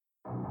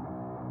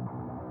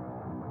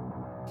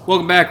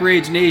Welcome back,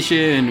 Rage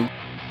Nation.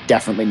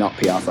 Definitely not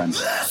PR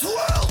friends.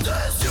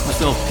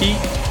 Myself, Pete.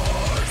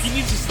 He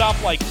needs to stop,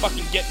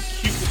 fucking getting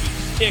cute with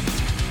his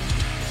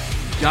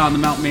pick. John the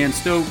Mountain Man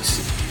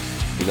Stokes.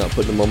 You're not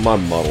putting them on my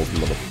models,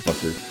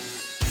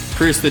 motherfucker.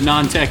 Chris the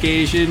Non-Tech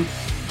Asian.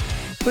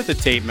 Put the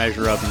tape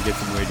measure up and get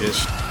some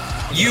widgets.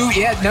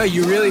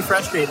 You really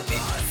frustrated me.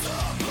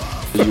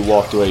 You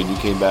walked away and you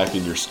came back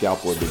and your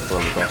scalpel had been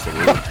thrown across the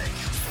room.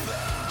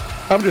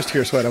 I'm just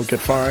here so I don't get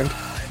fined.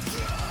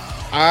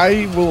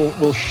 I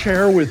will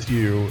share with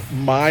you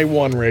my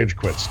one rage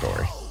quit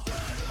story.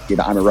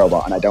 That I'm a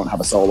robot and I don't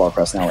have a soul or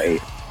personality.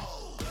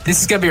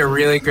 This is going to be a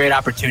really great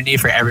opportunity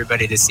for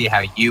everybody to see how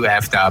you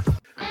effed up.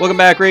 Welcome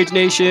back, Rage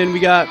Nation. We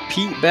got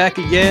Pete back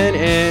again,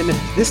 and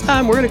this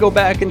time we're going to go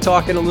back and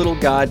talk in a little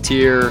God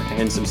tier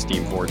and some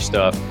Steamforged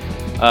stuff.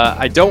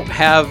 I don't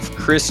have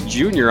Chris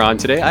Jr. on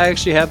today. I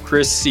actually have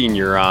Chris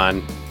Sr.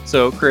 on.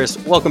 So, Chris,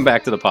 welcome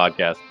back to the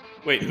podcast.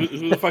 Wait,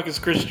 who the fuck is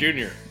Chris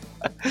Jr.?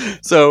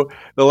 So,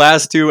 the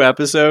last two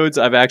episodes,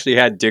 I've actually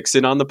had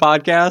Dixon on the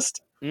podcast.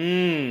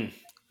 And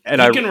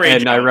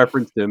I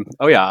referenced him.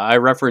 Oh, yeah. I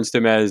referenced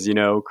him as,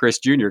 Chris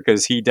Jr.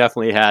 because he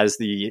definitely has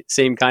the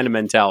same kind of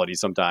mentality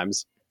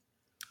sometimes.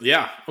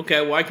 Yeah. Okay.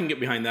 Well, I can get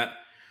behind that.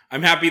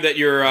 I'm happy that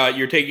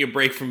you're taking a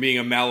break from being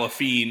a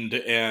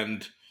Malafiend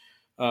and,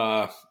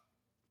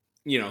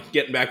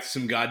 getting back to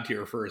some God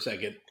tier for a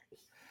second.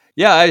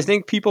 Yeah, I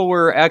think people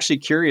were actually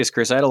curious,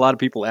 Chris. I had a lot of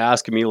people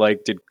asking me,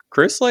 did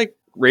Chris,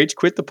 rage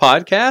quit the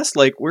podcast?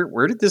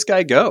 Where did this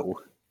guy go?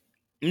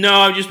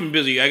 No, I've just been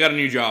busy. I got a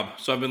new job,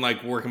 so I've been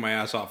working my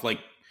ass off,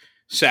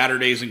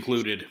 Saturdays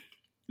included.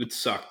 It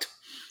sucked,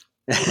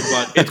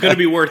 but it's going to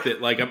be worth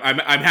it.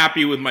 I'm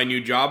happy with my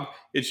new job.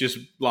 It's just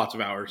lots of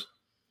hours.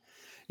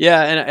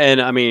 Yeah,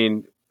 and I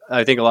mean,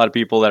 I think a lot of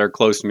people that are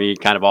close to me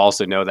kind of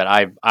also know that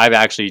I've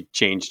actually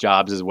changed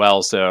jobs as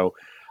well. So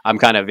I'm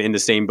kind of in the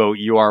same boat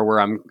you are, where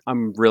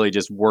I'm really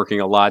just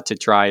working a lot to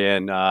try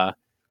and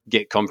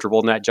get comfortable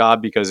in that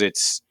job because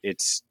it's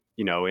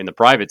in the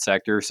private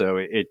sector, so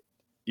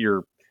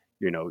you're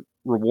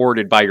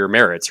rewarded by your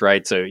merits,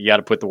 right? So you got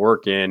to put the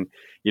work in.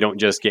 You don't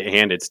just get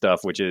handed stuff,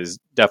 which is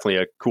definitely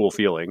a cool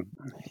feeling.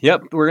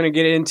 Yep, we're going to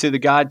get into the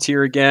God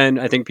tier again.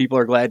 I think people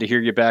are glad to hear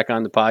you back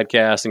on the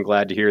podcast and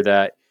glad to hear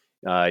that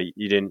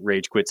you didn't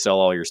rage quit sell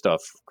all your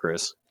stuff,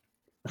 Chris.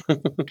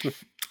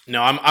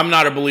 No, I'm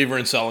not a believer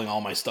in selling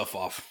all my stuff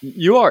off.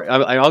 You are.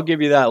 I'll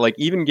give you that.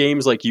 Even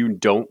games you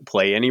don't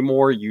play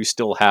anymore, you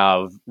still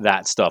have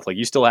that stuff.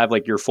 You still have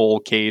your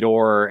full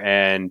Khador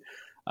and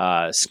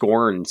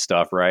Scorn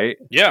stuff, right?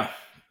 Yeah.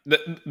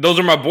 Those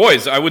are my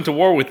boys. I went to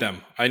war with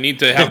them. I need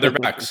to have their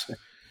backs.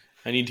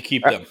 I need to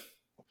keep them.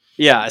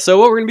 Yeah. So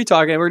what we're going to be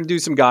talking, we're going to do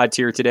some God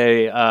tier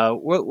today.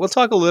 We'll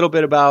talk a little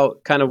bit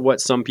about kind of what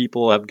some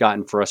people have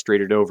gotten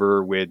frustrated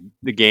over with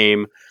the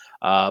game.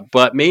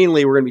 But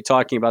mainly we're going to be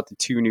talking about the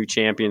two new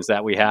champions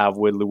that we have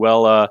with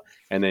Luella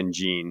and then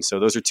Jean. So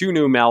those are two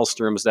new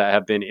Maelstroms that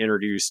have been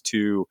introduced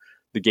to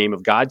the game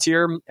of God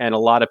tier, and a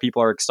lot of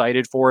people are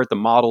excited for it. The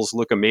models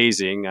look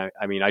amazing.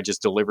 I mean, I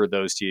just delivered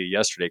those to you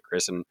yesterday,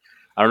 Chris, and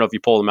I don't know if you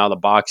pulled them out of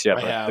the box yet,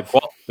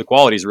 but the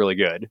quality is really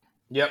good.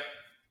 Yep.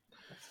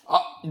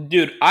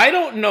 Dude, I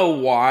don't know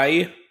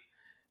why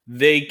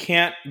they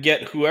can't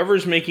get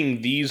whoever's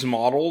making these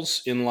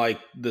models in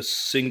the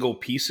single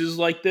pieces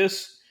like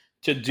this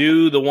to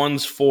do the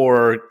ones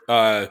for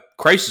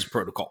Crisis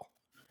Protocol.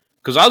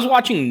 Because I was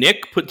watching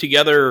Nick put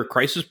together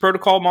Crisis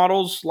Protocol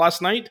models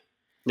last night.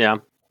 Yeah.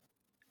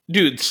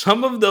 Dude,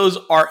 some of those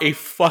are a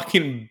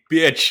fucking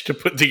bitch to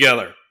put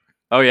together.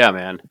 Oh yeah,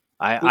 man.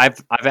 I've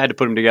had to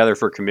put them together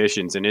for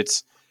commissions, and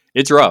it's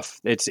rough.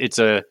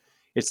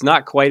 It's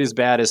not quite as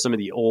bad as some of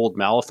the old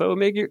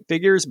Malifaux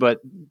figures, but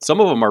some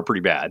of them are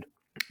pretty bad.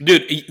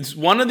 Dude,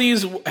 one of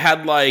these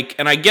had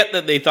and I get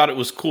that they thought it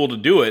was cool to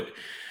do it,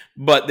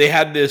 but they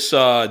had this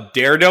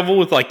Daredevil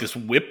with this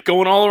whip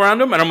going all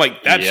around him, and I'm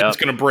like, that shit's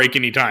gonna break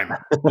anytime.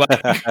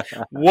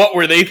 What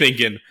were they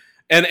thinking?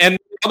 And the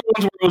other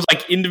ones where it was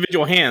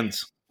individual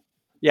hands.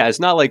 Yeah, it's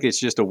not it's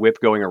just a whip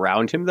going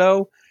around him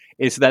though.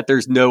 It's that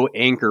there's no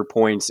anchor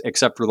points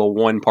except for the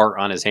one part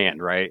on his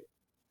hand, right?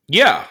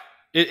 Yeah,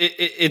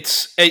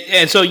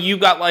 and so you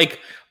got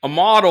a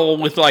model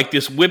with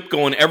this whip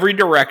going every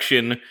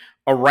direction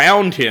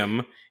around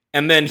him,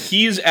 and then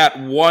he's at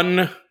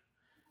one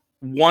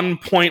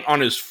point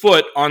on his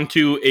foot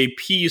onto a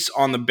piece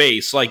on the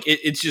base.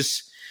 It's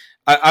just.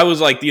 I was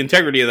the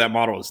integrity of that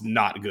model is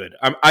not good.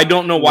 I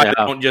don't know why they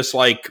don't just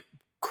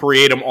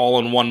create them all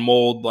in one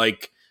mold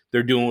like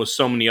they're doing with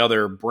so many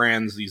other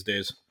brands these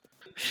days.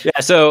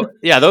 Yeah, so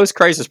those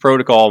Crisis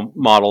Protocol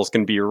models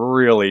can be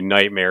really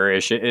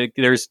nightmarish.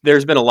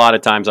 There's been a lot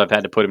of times I've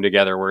had to put them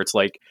together where it's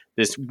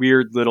this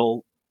weird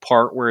little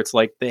part where it's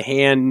the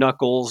hand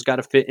knuckles got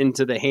to fit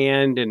into the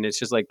hand, and it's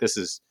just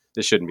this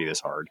shouldn't be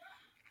this hard.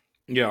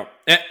 Yeah,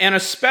 and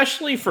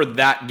especially for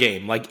that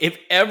game. If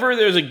ever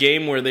there's a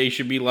game where they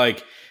should be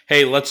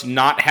hey, let's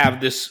not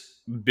have this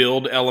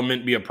build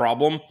element be a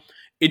problem,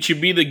 it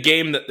should be the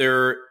game that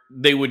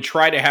they would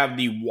try to have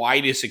the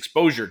widest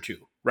exposure to.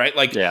 right?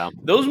 Like Yeah.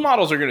 those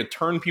models are going to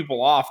turn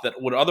people off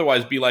that would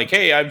otherwise be like,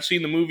 hey, I've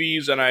seen the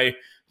movies and I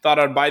thought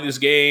I'd buy this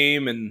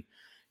game, and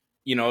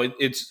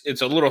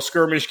it's a little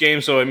skirmish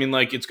game, so I mean,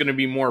 like, it's going to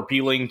be more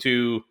appealing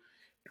to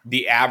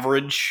the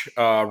average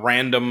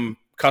random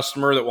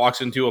customer that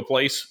walks into a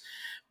place.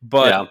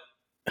 But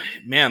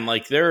man,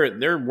 like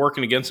they're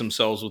working against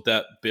themselves with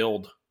that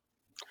build.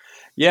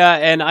 Yeah,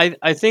 and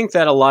I think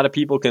that a lot of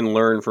people can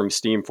learn from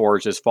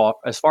Steamforge as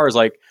far as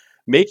like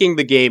making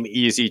the game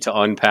easy to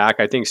unpack.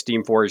 I think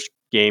Steamforge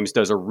Games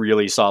does a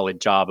really solid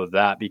job of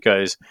that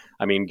because,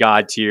 I mean,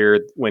 God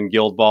Tier, when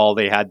Guild Ball,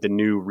 they had the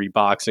new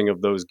reboxing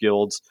of those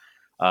guilds.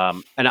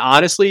 And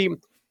honestly,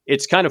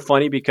 it's kind of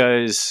funny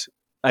because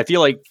I feel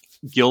like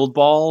Guild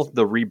Ball,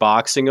 the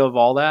reboxing of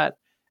all that,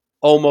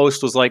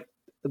 almost was like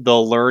the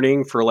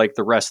learning for like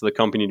the rest of the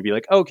company to be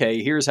like,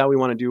 okay, here's how we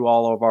want to do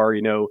all of our,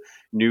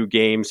 new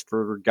games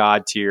for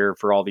God Tier,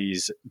 for all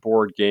these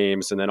board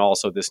games, and then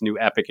also this new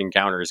Epic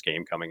Encounters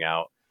game coming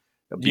out.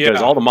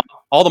 Because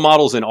all the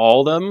models in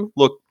all of them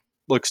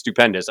look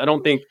stupendous. I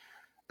don't think,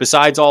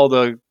 besides all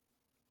the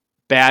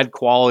bad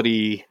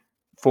quality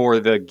for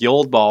the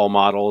Guild Ball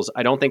models,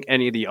 I don't think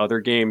any of the other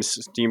games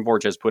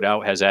Steamforge has put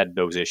out has had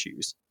those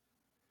issues.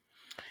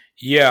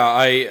 Yeah,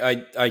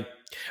 I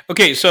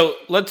okay, so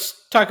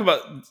let's talk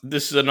about,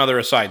 this is another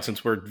aside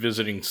since we're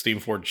visiting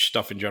Steamforge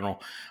stuff in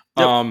general.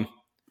 Yep.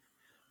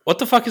 What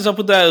the fuck is up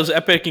with those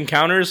Epic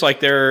Encounters?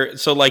 Like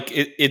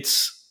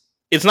it's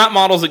not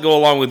models that go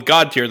along with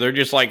God Tier. They're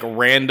just like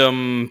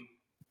random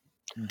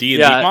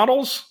D&D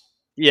models.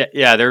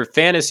 Yeah, they're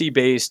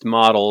fantasy-based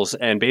models,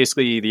 and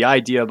basically the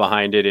idea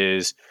behind it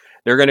is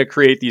they're going to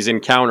create these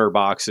encounter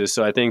boxes.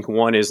 So I think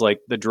one is like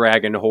the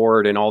Dragon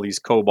Horde and all these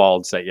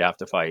kobolds that you have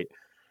to fight.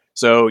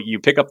 So you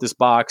pick up this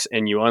box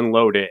and you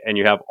unload it, and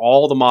you have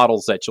all the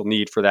models that you'll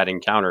need for that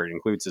encounter. It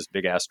includes this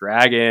big-ass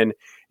dragon,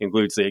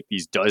 includes like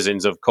these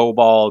dozens of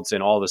kobolds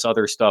and all this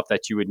other stuff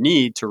that you would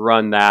need to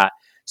run that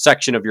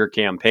section of your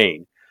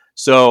campaign.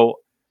 So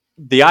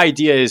the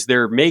idea is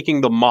they're making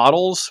the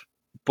models,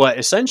 but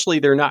essentially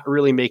they're not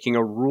really making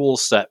a rule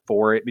set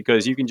for it,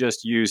 because you can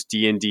just use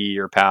D&D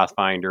or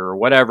Pathfinder or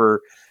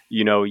whatever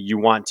you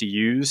want to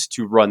use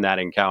to run that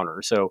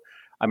encounter. So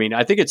I mean,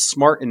 I think it's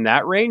smart in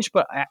that range,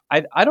 but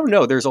I don't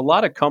know. There's a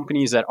lot of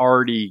companies that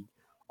already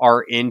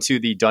are into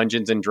the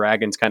Dungeons and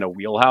Dragons kind of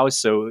wheelhouse,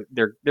 so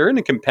they're in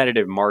a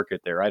competitive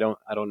market there. I don't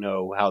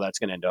know how that's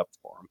going to end up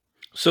for them.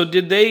 So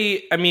did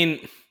they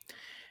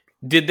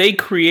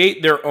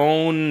create their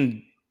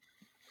own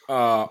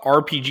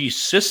RPG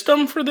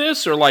system for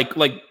this, or like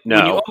no.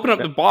 When you open up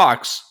the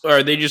box,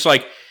 are they just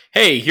like,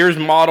 hey, here's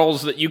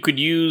models that you could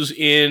use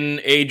in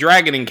a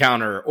dragon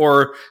encounter,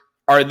 or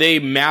are they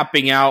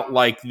mapping out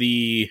like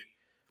the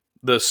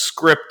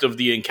script of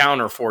the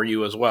encounter for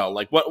you as well?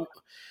 Like what?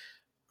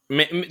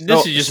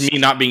 This is just me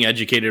not being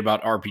educated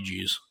about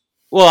RPGs.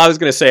 Well, I was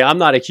going to say I'm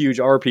not a huge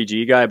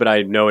RPG guy, but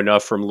I know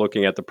enough from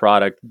looking at the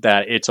product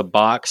that it's a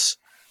box,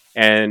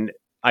 and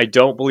I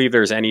don't believe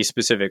there's any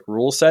specific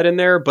rule set in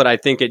there, but I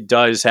think it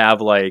does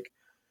have like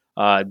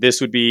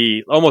this would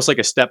be almost like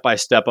a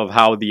step-by-step of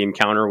how the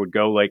encounter would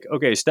go. Like,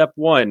 okay, step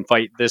 1,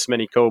 fight this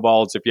many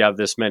kobolds if you have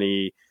this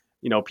many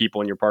people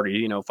in your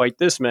party, fight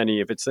this many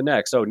if it's the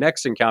next. So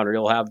next encounter,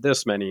 you'll have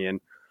this many. And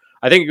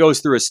I think it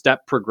goes through a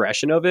step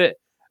progression of it,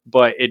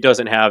 but it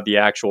doesn't have the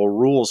actual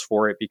rules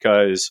for it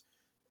because,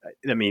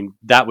 I mean,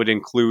 that would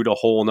include a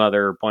whole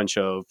nother bunch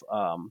of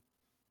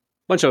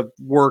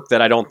work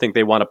that I don't think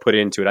they want to put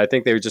into it. I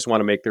think they just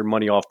want to make their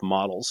money off the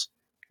models.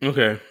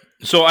 Okay.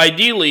 So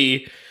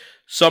ideally,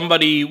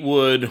 somebody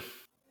would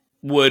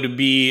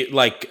be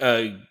like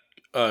a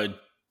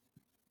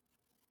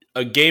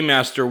game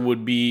master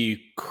would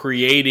be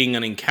creating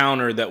an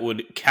encounter that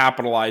would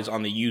capitalize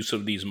on the use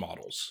of these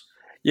models.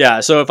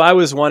 Yeah, so if I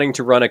was wanting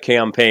to run a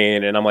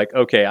campaign and I'm like,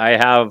 okay, I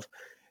have,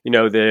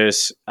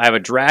 I have a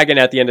dragon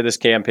at the end of this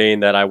campaign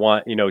that I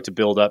want, to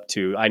build up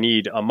to. I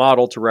need a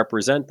model to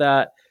represent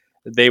that.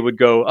 They would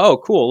go, oh,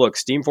 cool, look,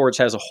 Steamforge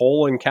has a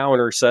whole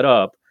encounter set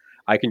up.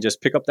 I can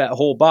just pick up that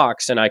whole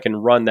box and I can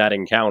run that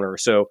encounter.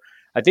 So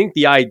I think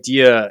the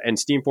idea, and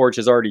Steamforge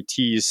has already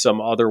teased some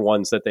other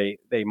ones that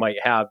they might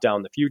have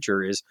down the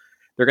future, is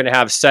they're going to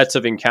have sets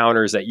of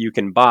encounters that you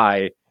can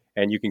buy,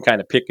 and you can kind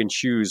of pick and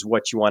choose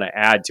what you want to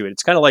add to it.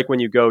 It's kind of like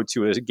when you go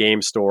to a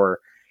game store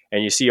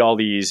and you see all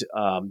these,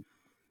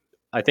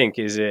 I think,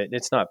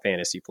 it's not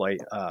Fantasy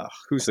Flight.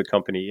 Who's the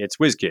company? It's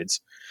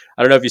WizKids.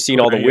 I don't know if you've seen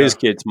all the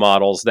WizKids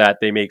models that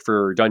they make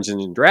for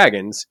Dungeons and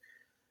Dragons,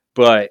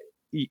 but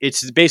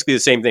it's basically the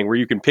same thing where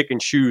you can pick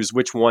and choose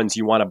which ones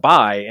you want to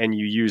buy and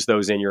you use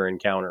those in your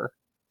encounter.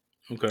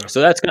 Okay.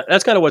 So that's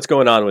kind of what's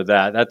going on with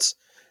that.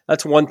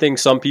 That's one thing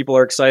some people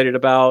are excited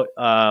about.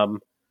 I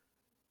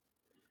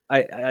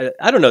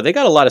don't know. They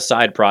got a lot of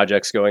side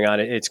projects going on.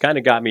 It's kind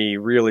of got me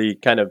really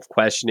kind of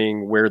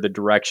questioning where the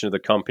direction of the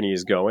company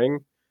is going.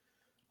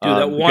 Dude,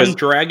 that one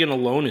dragon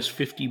alone is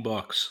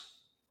 $50.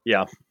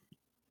 Yeah.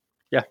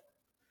 Yeah.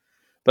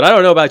 But I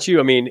don't know about you.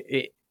 I mean,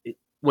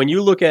 when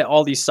you look at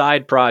all these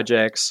side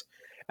projects,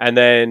 And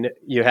then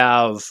you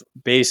have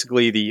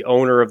basically the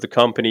owner of the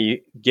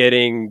company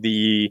getting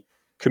the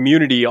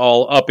community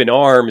all up in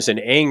arms and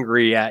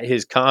angry at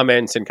his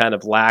comments and kind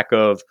of lack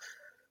of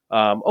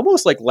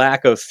almost like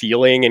lack of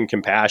feeling and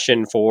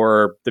compassion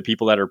for the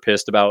people that are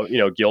pissed about,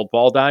 Guild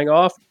Ball dying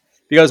off.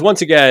 Because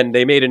once again,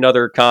 they made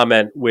another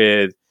comment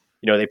with,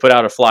 they put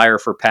out a flyer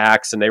for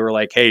PAX and they were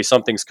like, hey,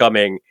 something's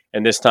coming.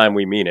 And this time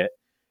we mean it.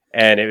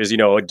 And it was,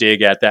 a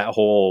dig at that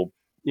whole,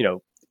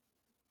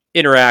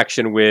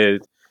 interaction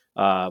with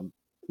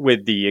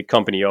the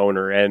company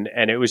owner.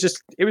 And it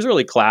was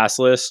really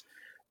classless.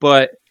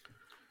 But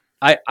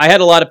I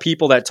had a lot of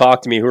people that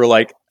talked to me who were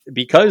like,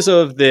 because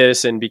of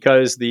this and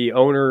because the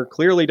owner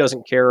clearly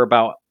doesn't care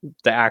about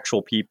the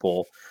actual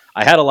people,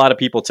 I had a lot of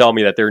people tell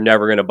me that they're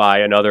never going to buy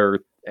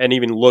another and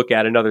even look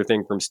at another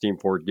thing from Steam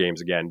Forward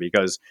Games again,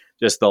 because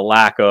just the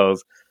lack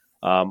of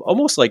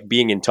almost like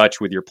being in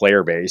touch with your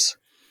player base.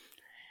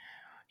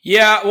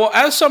 Yeah, well,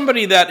 as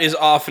somebody that is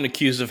often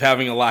accused of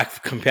having a lack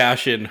of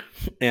compassion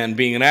and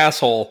being an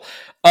asshole,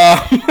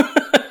 I'll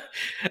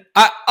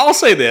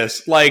say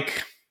this,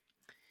 like,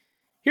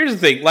 here's the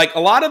thing, like, a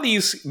lot of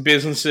these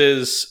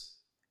businesses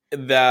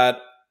that,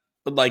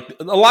 like,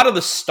 a lot of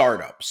the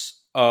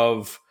startups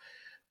of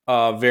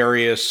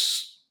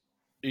various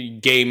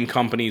game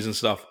companies and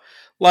stuff,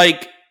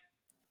 like,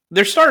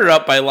 they're started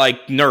up by,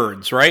 like,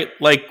 nerds, right?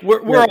 Like,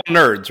 we're all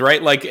nerds,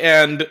 right? Like,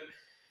 and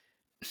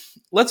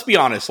let's be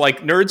honest, like,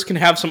 nerds can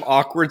have some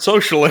awkward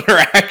social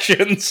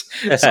interactions.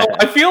 So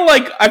I feel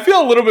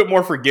a little bit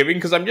more forgiving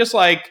because I'm just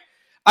like,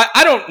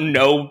 I don't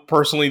know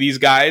personally these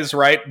guys,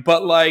 right?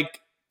 But, like,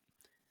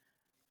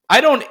 I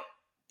don't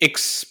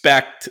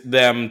expect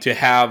them to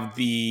have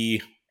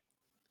the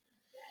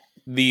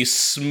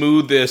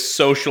smoothest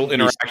social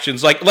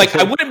interactions. Like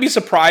I wouldn't be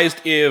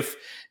surprised if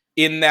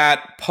in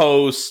that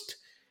post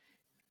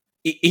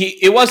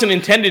it wasn't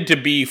intended to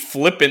be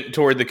flippant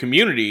toward the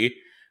community,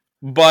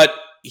 but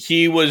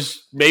he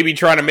was maybe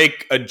trying to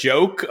make a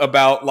joke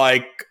about,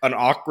 like, an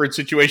awkward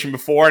situation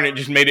before, and it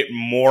just made it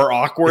more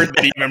awkward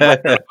than he even brought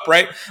it up,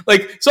 right?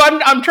 Like, so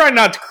I'm trying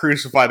not to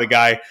crucify the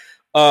guy.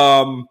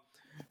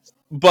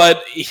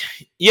 But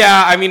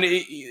yeah, I mean,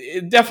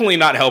 it definitely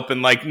not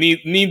helping. Like,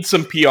 need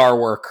some PR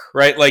work,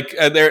 right? Like,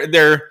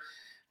 they're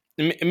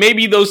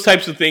maybe those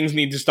types of things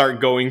need to start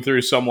going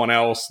through someone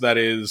else that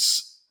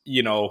is,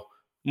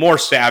 more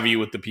savvy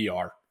with the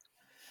PR.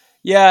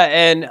 Yeah,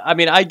 and I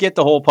mean, I get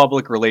the whole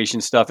public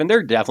relations stuff, and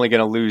they're definitely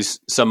going to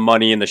lose some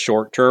money in the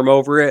short term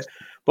over it.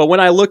 But when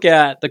I look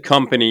at the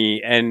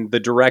company and the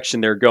direction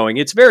they're going,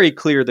 it's very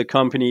clear the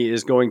company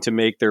is going to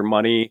make their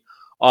money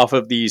off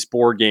of these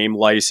board game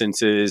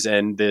licenses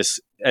and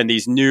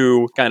these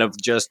new kind of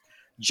just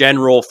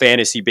general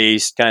fantasy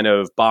based kind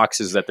of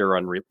boxes that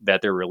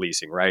they're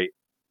releasing, right?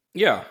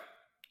 Yeah.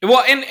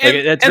 Well, and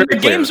the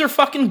games are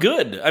fucking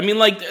good. I mean,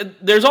 like,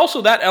 there's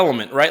also that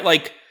element, right?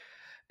 Like,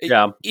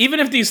 yeah. Even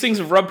if these things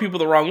have rubbed people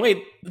the wrong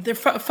way, their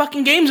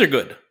fucking games are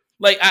good.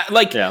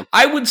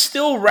 I would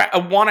still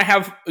want to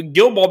have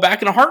Guild Ball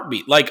back in a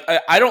heartbeat. Like,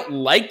 I don't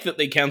like that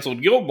they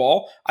canceled Guild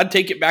Ball. I'd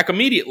take it back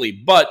immediately.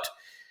 But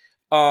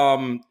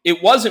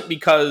it wasn't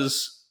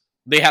because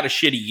they had a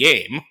shitty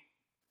game.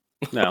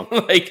 No,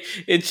 like,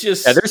 it's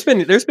just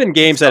there's been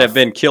games that have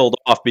been killed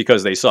off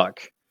because they suck.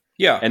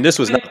 Yeah, and this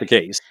was not the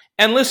case.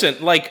 And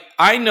listen, like,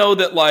 I know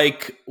that,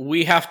 like,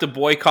 we have to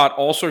boycott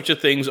all sorts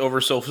of things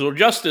over social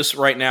justice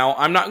right now.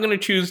 I'm not going to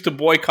choose to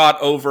boycott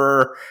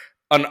over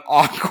an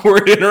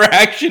awkward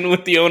interaction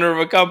with the owner of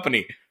a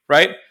company,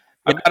 right?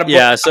 I've got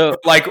to so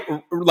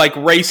like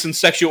race and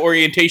sexual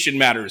orientation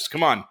matters.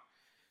 Come on,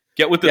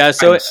 get with the times.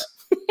 So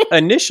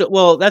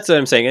that's what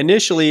I'm saying.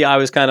 Initially, I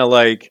was kind of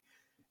like,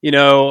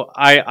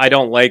 I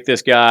don't like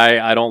this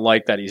guy. I don't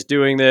like that he's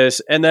doing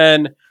this, and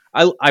then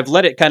I've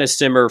let it kind of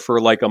simmer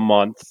for like a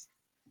month.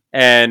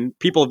 And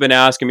people have been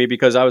asking me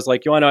because I was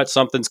like, you want to know what?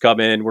 Something's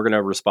coming. We're going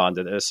to respond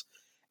to this.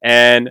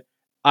 And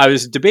I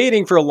was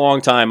debating for a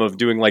long time of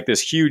doing like this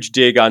huge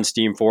dig on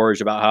Steam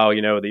Forge about how,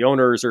 the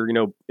owners are,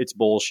 it's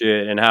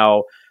bullshit, and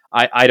how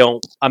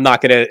I'm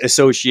not going to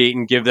associate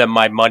and give them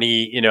my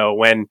money,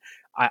 when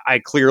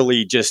I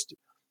clearly just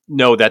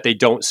know that they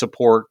don't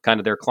support kind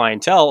of their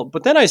clientele.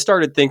 But then I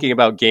started thinking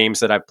about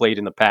games that I've played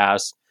in the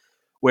past,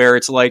 where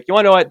it's like, you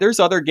want to know what? There's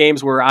other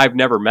games where I've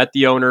never met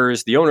the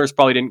owners. The owners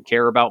probably didn't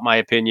care about my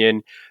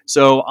opinion.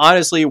 So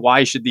honestly,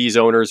 why should these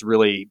owners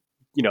really,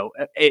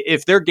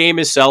 if their game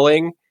is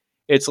selling,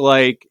 it's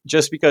like,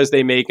 just because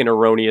they make an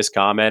erroneous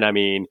comment, I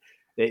mean,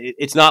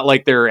 it's not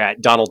like they're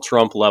at Donald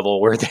Trump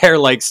level where they're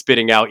like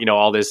spitting out,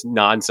 all this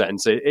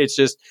nonsense.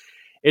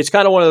 It's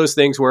kind of one of those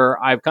things where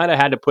I've kind of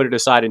had to put it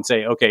aside and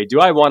say, okay, do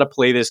I want to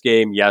play this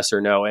game? Yes or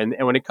no? And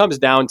when it comes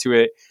down to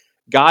it,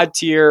 God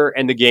Tier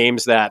and the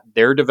games that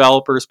their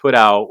developers put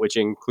out, which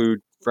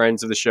include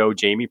friends of the show,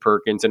 Jamie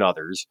Perkins and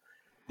others,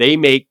 they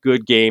make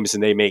good games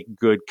and they make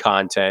good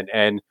content.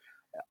 And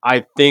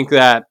I think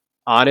that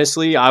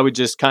honestly,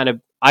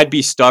 I'd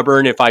be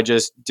stubborn if I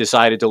just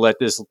decided to let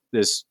this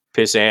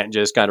pissant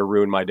just kind of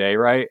ruin my day,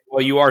 right?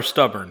 Well, you are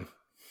stubborn.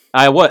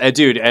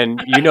 dude,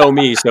 and you know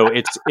me, so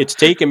it's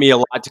taken me a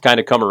lot to kind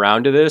of come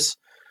around to this,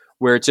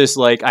 where it's just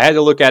like I had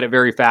to look at it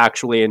very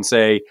factually and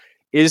say,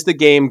 is the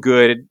game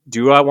good?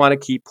 Do I want to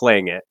keep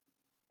playing it?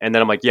 And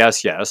then I'm like,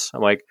 yes.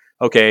 I'm like,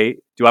 okay,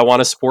 do I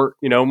want to support,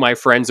 my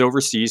friends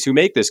overseas who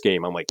make this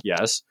game? I'm like,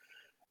 yes.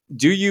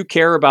 Do you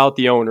care about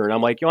the owner? And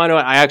I'm like, I know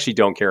I actually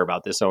don't care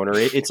about this owner.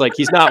 It's like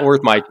it's not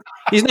worth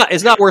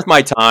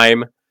my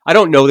time. I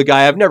don't know the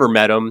guy. I've never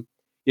met him.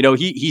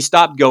 He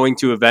stopped going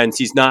to events.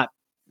 He's not.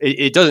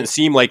 It doesn't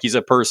seem like he's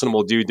a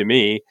personable dude to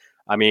me.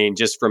 I mean,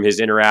 just from his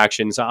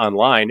interactions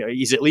online,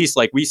 he's at least,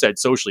 like we said,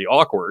 socially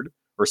awkward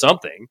or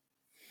something.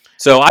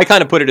 So I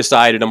kind of put it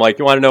aside, and I'm like,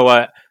 you want to know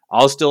what?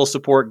 I'll still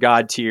support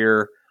God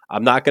tier.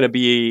 I'm not going to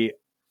be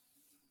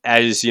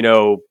as,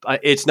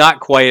 it's not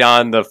quite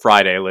on the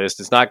Friday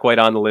list. It's not quite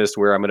on the list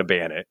where I'm going to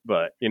ban it.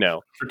 But,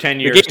 for 10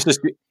 years,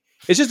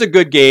 it's just a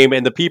good game.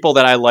 And the people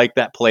that I like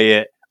that play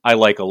it, I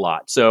like a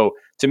lot. So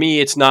to me,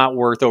 it's not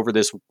worth over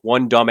this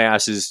one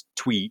dumbass's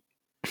tweet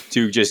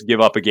to just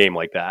give up a game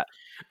like that.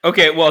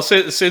 Okay, well,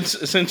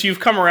 since you've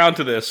come around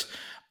to this,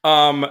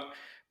 I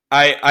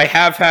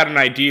have had an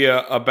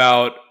idea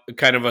about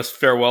kind of a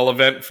farewell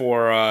event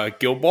for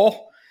Guild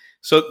Ball.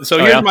 So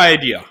here's my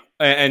idea,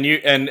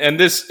 and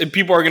this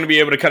people are going to be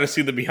able to kind of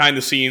see the behind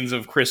the scenes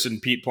of Chris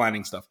and Pete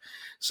planning stuff.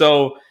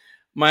 So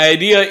my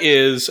idea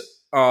is,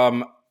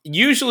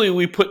 usually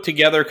we put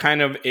together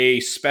kind of a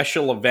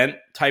special event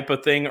type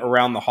of thing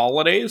around the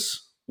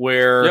holidays,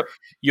 where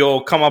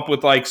you'll come up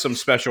with like some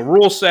special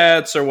rule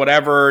sets or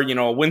whatever,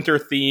 a winter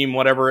theme,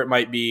 whatever it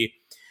might be.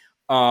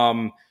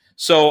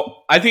 So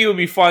I think it would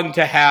be fun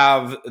to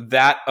have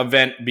that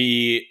event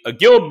be a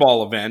Guild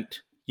Ball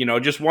event,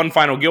 just one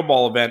final Guild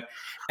Ball event.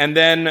 And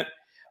then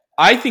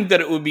I think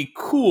that it would be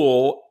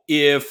cool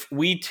if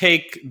we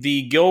take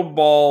the Guild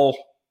Ball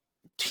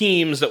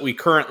teams that we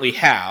currently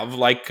have,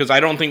 like, because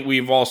I don't think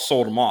we've all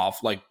sold them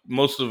off. Like,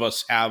 most of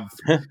us have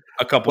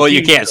a couple. Well,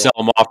 you can't sell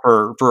them off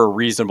for a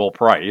reasonable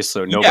price,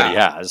 so nobody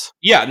has.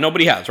 Yeah,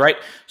 nobody has, right?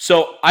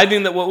 So I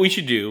think that what we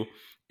should do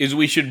is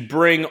we should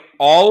bring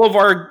all of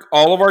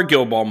our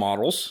Guild Ball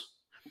models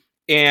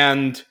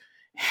and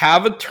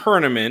have a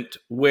tournament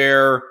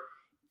where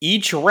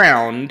each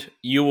round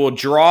you will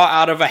draw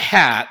out of a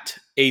hat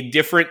a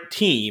different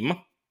team.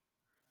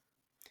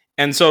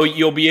 And so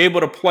you'll be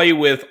able to play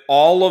with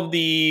all of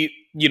the,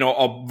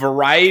 a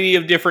variety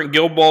of different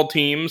Guild Ball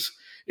teams.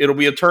 It'll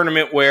be a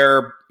tournament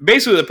where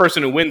basically the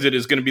person who wins it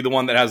is going to be the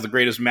one that has the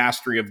greatest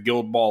mastery of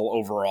Guild Ball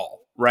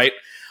overall, right?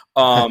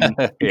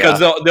 Because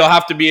they'll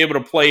have to be able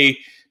to play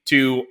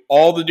to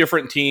all the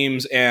different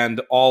teams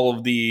and all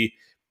of the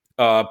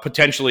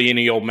potentially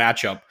any old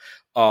matchup.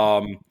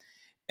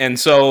 And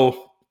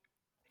so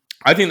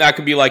I think that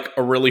could be like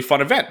a really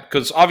fun event,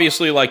 because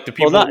obviously, like, the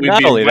people that we'd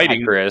be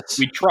inviting,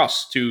 we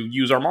trust to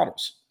use our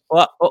models.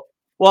 Well,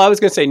 I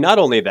was going to say not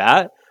only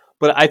that,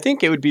 but I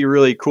think it would be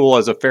really cool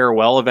as a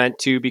farewell event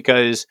too,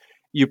 because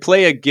you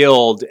play a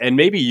guild and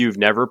maybe you've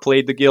never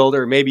played the guild,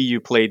 or maybe you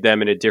played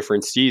them in a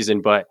different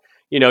season, but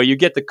you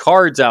get the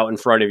cards out in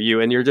front of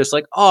you and you're just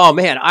like, oh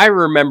man, I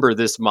remember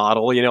this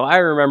model. I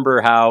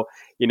remember how,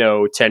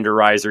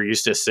 Tenderizer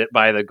used to sit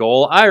by the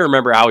goal. I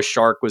remember how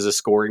Shark was a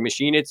scoring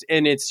machine.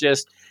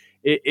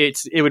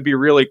 It would be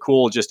really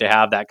cool just to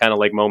have that kind of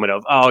like moment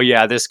of, oh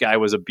yeah, this guy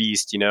was a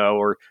beast,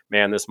 or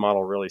man, this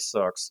model really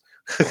sucks.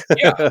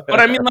 Yeah, but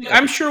I mean, like,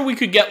 I'm sure we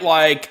could get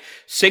like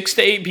 6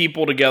 to 8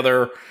 people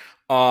together.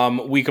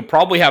 We could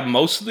probably have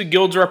most of the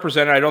guilds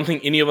represented. I don't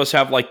think any of us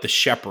have like the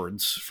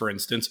Shepherds, for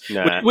instance,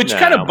 which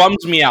kind of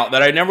bums me out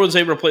that I never was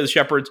able to play the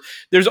Shepherds.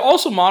 There's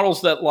also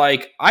models that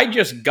like I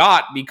just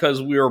got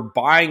because we were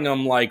buying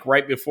them like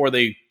right before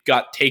they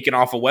got taken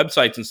off of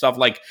websites and stuff.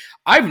 Like,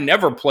 I've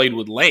never played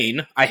with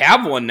Lane. I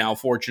have one now,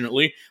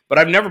 fortunately, but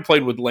I've never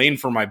played with Lane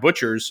for my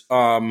butchers.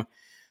 That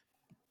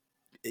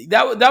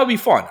would be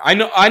fun. I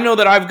know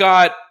that I've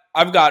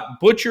got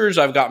butchers,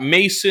 I've got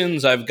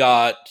masons, I've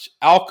got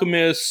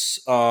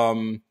alchemists.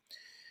 I've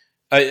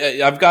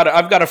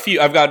got a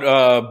few. I've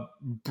got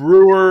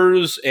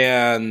brewers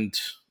and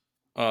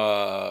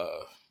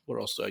what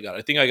else do I got?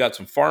 I think I got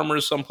some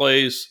farmers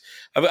someplace.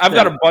 I've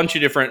got a bunch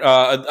of different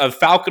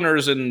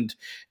falconers and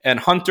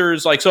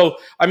hunters. Like, so,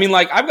 I mean,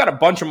 like, I've got a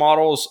bunch of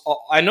models.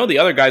 I know the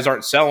other guys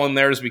aren't selling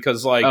theirs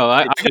because, like,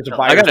 I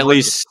got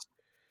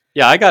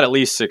at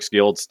least 6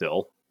 guilds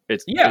still. I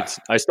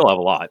still have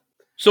a lot.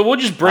 So we'll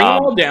just bring them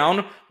all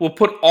down. We'll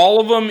put all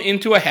of them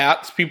into a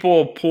hat. People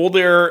will pull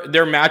their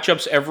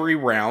matchups every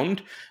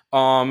round.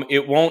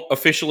 It won't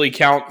officially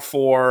count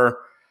for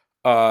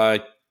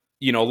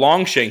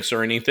Longshanks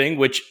or anything,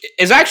 which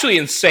is actually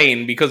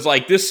insane because,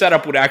 like, this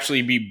setup would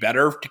actually be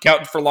better to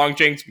count for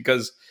Longshanks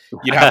because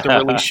you'd have to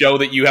really show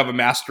that you have a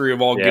mastery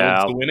of all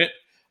guilds to win it.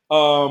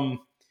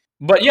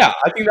 But yeah,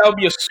 I think that would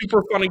be a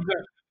super fun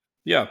example.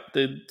 Yeah.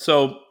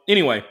 So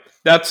anyway,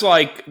 that's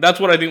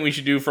what I think we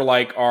should do for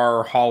like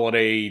our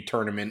holiday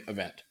tournament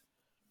event.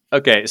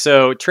 Okay,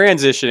 so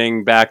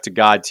transitioning back to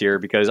God tier,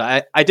 because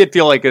I did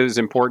feel like it was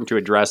important to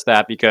address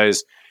that,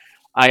 because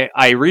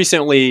I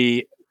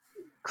recently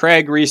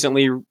Craig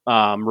recently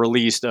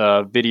released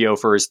a video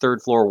for his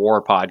Third Floor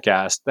War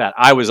podcast that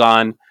I was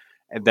on,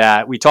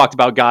 that we talked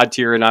about God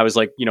Tier, and I was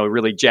like,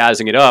 really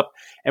jazzing it up.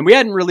 And we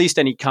hadn't released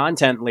any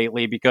content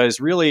lately because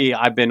really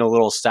I've been a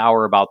little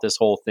sour about this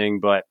whole thing.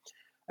 But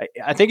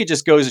I think it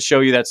just goes to show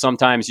you that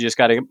sometimes you just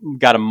got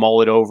to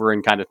mull it over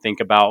and kind of think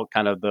about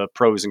kind of the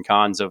pros and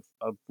cons of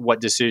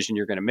what decision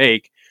you're going to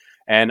make.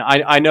 And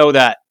I know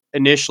that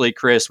initially,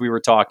 Chris, we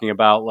were talking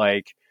about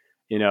like,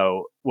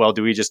 well,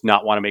 do we just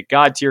not want to make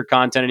God Tier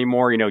content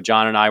anymore?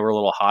 John and I were a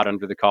little hot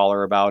under the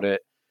collar about it.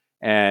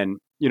 And,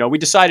 we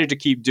decided to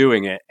keep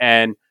doing it.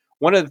 And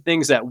one of the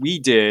things that we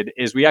did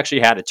is we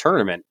actually had a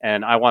tournament.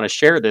 And I want to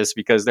share this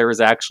because there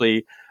was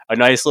actually a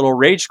nice little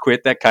rage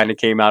quit that kind of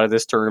came out of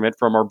this tournament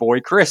from our boy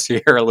Chris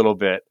here a little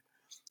bit.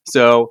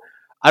 So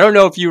I don't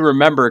know if you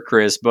remember,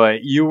 Chris,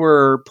 but you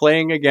were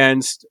playing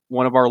against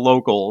one of our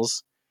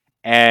locals.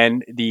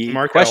 And the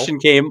question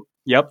came...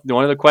 Yep.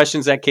 One of the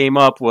questions that came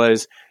up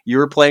was you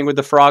were playing with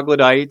the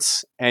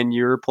Froglodites and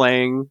you were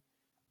playing,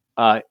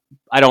 I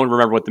don't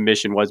remember what the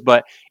mission was,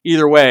 but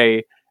either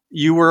way,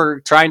 you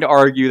were trying to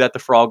argue that the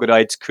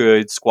Froglodites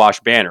could squash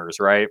banners,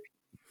 right?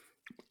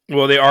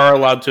 Well, they are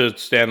allowed to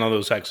stand on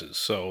those hexes,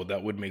 so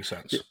that would make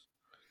sense.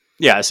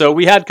 Yeah, so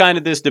we had kind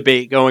of this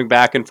debate going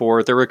back and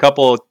forth. There were a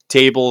couple of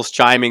tables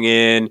chiming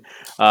in,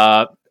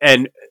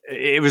 and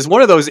it was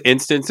one of those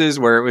instances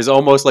where it was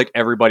almost like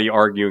everybody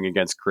arguing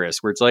against Chris,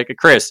 where it's like,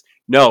 Chris,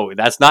 no,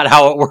 that's not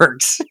how it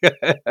works.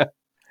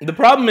 The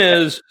problem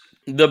is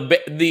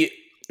the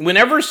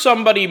whenever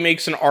somebody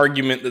makes an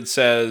argument that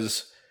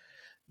says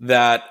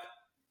that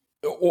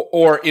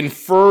or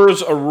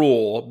infers a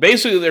rule,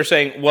 basically they're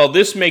saying, well,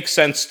 this makes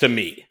sense to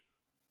me.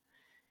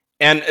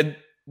 And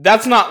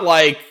that's not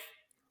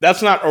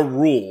a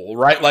rule,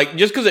 right? Like,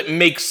 just because it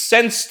makes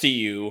sense to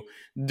you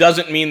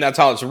doesn't mean that's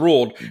how it's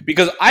ruled,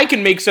 because I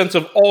can make sense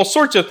of all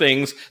sorts of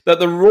things that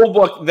the rule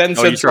book then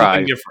says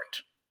something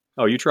different.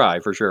 Oh, you try,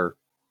 for sure.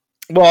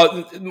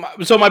 Well,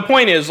 so my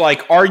point is,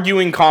 like,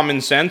 arguing common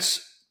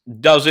sense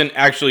doesn't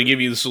actually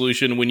give you the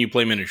solution when you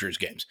play miniatures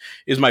games,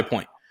 is my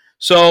point.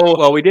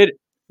 So,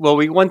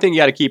 one thing you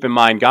got to keep in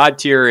mind, God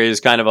Tier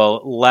is kind of a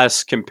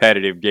less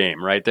competitive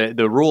game, right?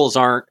 The rules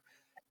aren't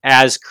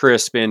as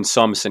crisp in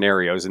some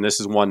scenarios, and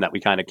this is one that we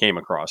kind of came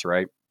across,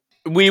 right?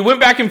 We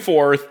went back and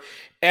forth,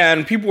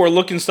 and people were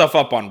looking stuff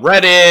up on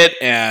Reddit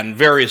and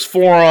various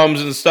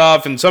forums and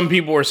stuff, and some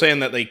people were saying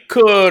that they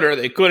could or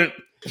they couldn't.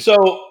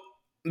 So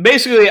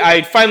basically,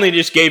 I finally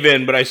just gave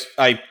in, but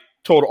I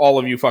told all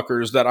of you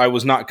fuckers that I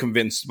was not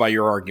convinced by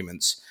your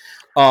arguments.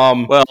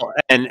 Well,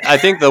 and I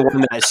think the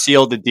one that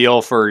sealed the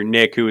deal for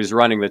Nick, who is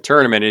running the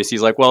tournament, is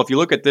he's like, well, if you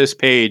look at this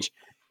page,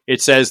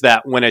 it says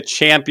that when a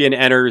champion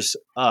enters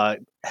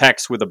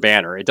hex with a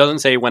banner, it doesn't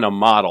say when a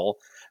model.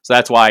 So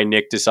that's why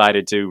Nick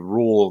decided to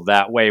rule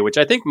that way, which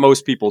I think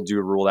most people do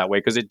rule that way,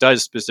 because it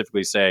does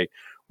specifically say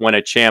when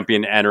a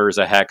champion enters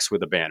a hex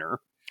with a banner.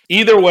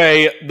 Either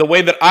way, the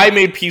way that I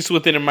made peace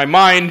with it in my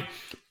mind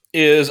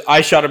is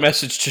I shot a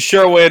message to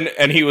Sherwin,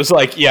 and he was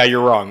like, yeah,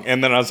 you're wrong.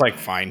 And then I was like,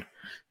 fine,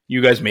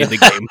 you guys made the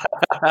game.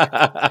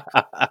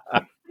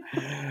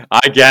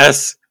 I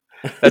guess.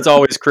 That's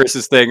always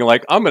Chris's thing.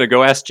 Like, I'm going to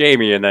go ask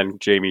Jamie, and then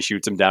Jamie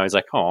shoots him down. He's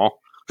like, oh.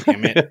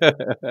 Damn it.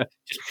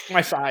 Just pick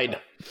my side.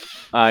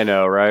 I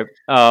know, right?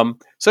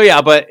 So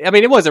yeah, but I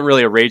mean, it wasn't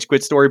really a rage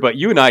quit story, but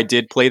you and I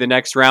did play the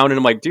next round, and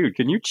I'm like, dude,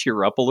 can you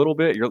cheer up a little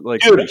bit? You're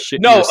like, dude,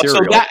 no. So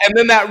that, and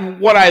then that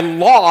what I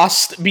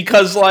lost,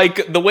 because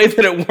like the way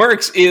that it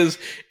works is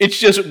it's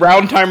just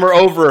round timer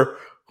over.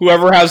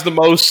 Whoever has the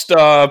most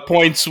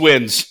points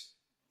wins.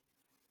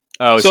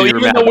 Oh, so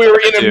even though we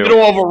were in the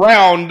middle of a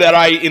round that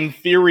I, in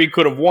theory,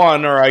 could have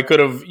won, or I could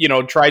have,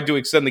 tried to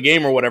extend the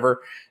game or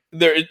whatever,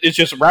 it's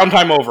just round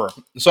time over.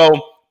 So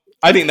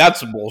I think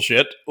that's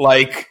bullshit.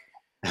 Like,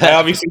 I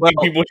obviously think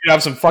people should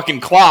have some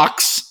fucking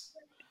clocks.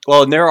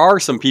 Well, and there are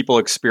some people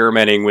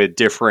experimenting with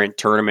different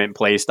tournament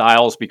play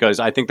styles, because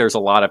I think there's a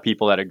lot of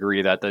people that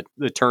agree that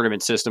the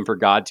tournament system for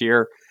God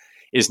Tier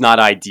is not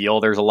ideal.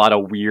 There's a lot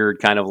of weird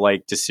kind of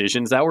like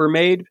decisions that were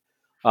made.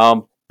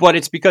 But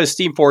it's because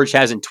Steamforged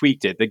hasn't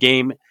tweaked it. The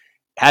game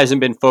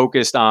hasn't been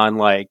focused on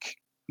like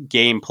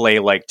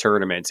gameplay like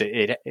tournaments.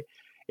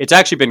 It's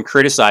actually been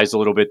criticized a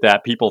little bit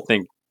that people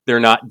think they're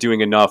not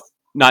doing enough,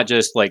 not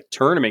just like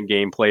tournament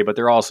gameplay, but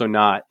they're also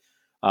not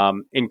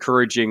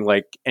encouraging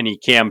like any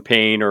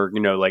campaign or,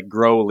 like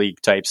grow league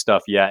type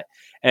stuff yet.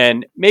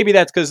 And maybe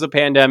that's because of the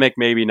pandemic,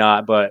 maybe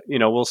not, but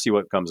we'll see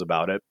what comes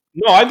about it.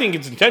 No, I think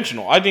it's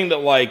intentional. I think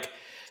that like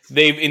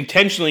they've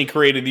intentionally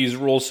created these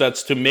rule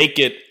sets to make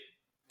it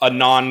a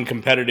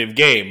non-competitive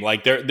game.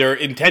 Like they're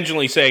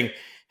intentionally saying,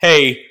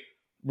 hey,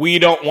 we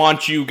don't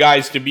want you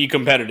guys to be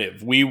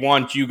competitive. We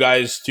want you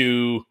guys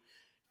to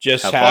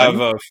just have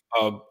a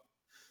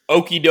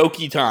okie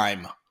dokie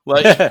time.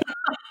 Like,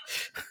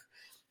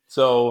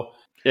 so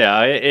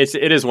yeah,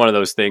 it is one of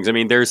those things. I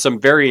mean, there's some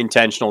very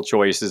intentional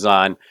choices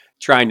on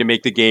trying to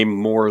make the game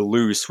more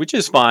loose, which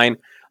is fine.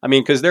 I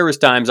mean, because there was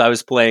times I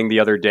was playing the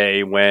other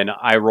day when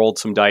I rolled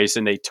some dice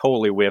and they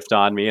totally whiffed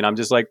on me, and I'm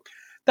just like,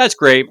 that's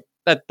great.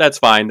 that's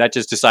fine. That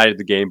just decided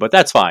the game, but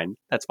that's fine.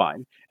 That's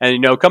fine.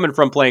 And coming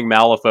from playing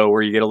Malifaux,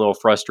 where you get a little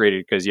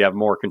frustrated because you have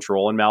more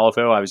control in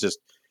Malifaux, I was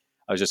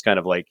just kind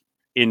of like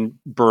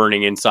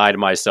burning inside of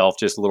myself,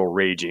 just a little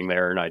raging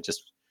there, and I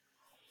just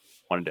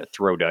wanted to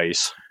throw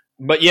dice.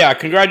 But yeah,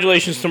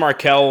 congratulations to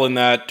Markel in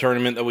that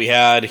tournament that we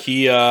had.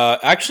 He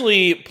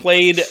actually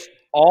played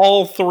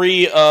all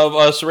three of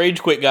us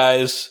Rage Quit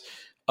guys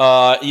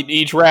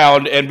each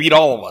round and beat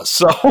all of us.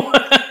 So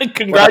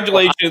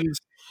congratulations.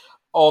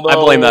 Although I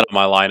blame that on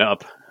my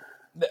lineup.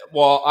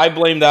 Well, I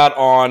blame that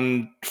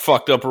on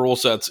fucked up rule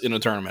sets in a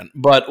tournament.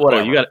 But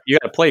whatever. You got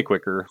to play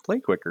quicker.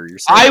 Play quicker.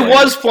 I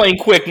was playing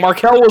quick.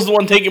 Markel was the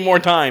one taking more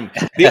time.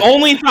 The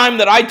only time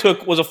that I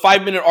took was a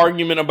 5-minute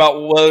argument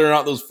about whether or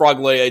not those frog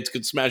layouts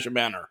could smash a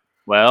banner.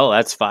 Well,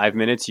 that's 5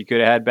 minutes you could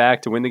have had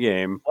back to win the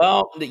game.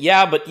 Well,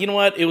 yeah, but you know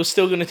what? It was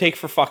still going to take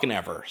for fucking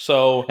ever.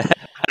 So,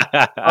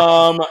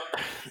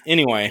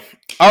 anyway.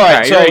 All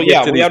right. So,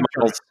 yeah,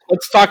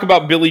 let's talk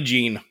about Billie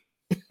Jean.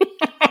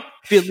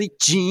 Billie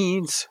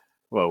Jeans.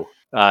 Whoa.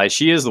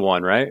 She is the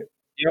one, right?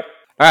 Yep.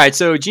 All right.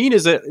 So Jean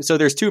so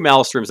there's 2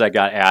 Maelstroms that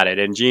got added,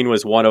 and Jean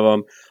was one of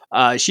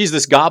them. She's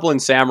this Goblin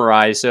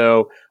Samurai.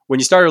 So when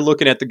you started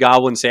looking at the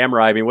Goblin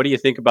Samurai, I mean, what do you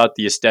think about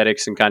the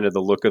aesthetics and kind of the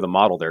look of the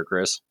model there,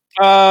 Chris?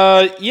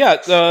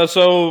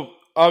 So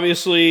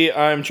obviously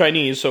I'm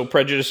Chinese, so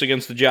prejudice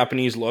against the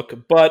Japanese look.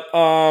 But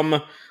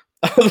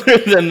other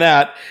than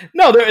that,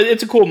 no,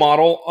 it's a cool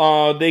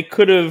model. They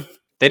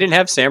didn't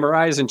have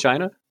samurais in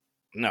China?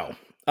 No.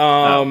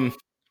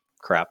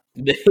 Crap.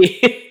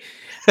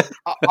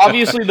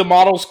 Obviously, the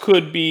models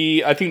could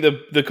be. I think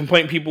the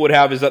complaint people would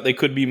have is that they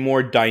could be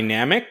more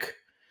dynamic,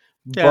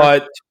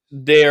 but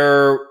they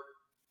are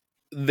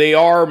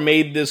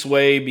made this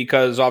way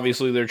because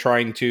obviously they're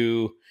trying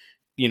to,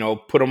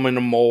 put them in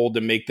a mold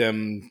and make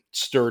them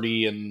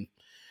sturdy, and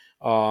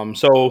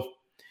so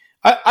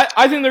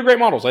I think they're great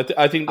models.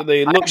 I think that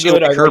they look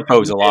good. I like her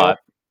pose a lot.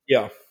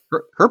 Yeah,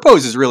 her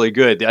pose is really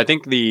good. I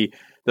think the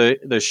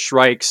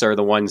Shrikes are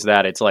the ones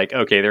that it's like,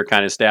 okay, they're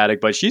kind of static,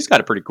 but she's got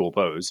a pretty cool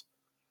pose.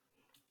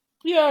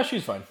 Yeah,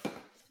 she's fine.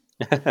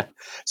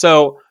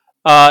 So,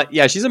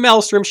 she's a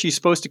Maelstrom. She's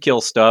supposed to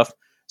kill stuff.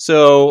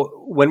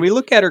 So when we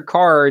look at her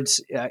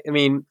cards, I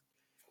mean,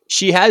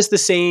 she has the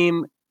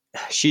same.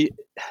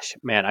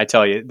 Man, I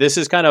tell you, this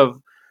is kind of,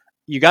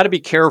 you got to be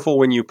careful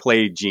when you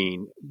play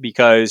Jean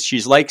because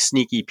she's like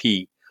Sneaky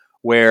Pete,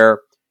 where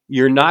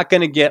you're not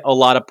going to get a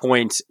lot of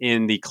points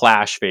in the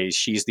clash phase.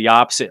 She's the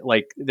opposite.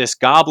 Like this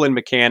goblin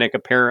mechanic,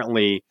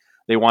 apparently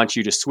they want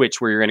you to switch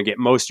where you're going to get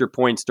most of your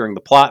points during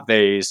the plot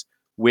phase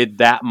with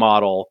that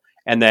model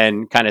and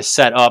then kind of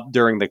set up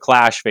during the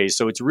clash phase.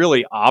 So it's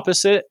really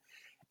opposite.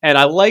 And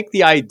I like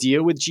the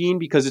idea with Jean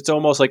because it's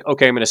almost like,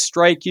 okay, I'm going to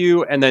strike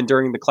you. And then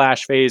during the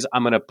clash phase,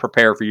 I'm going to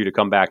prepare for you to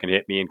come back and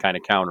hit me and kind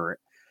of counter it.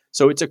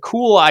 So it's a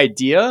cool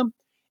idea.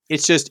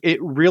 It's just, it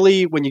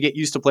really, when you get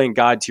used to playing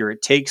God tier,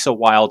 it takes a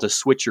while to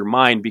switch your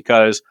mind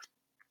because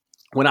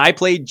when I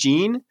played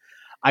Jean,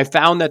 I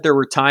found that there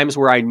were times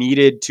where I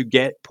needed to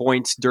get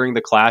points during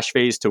the clash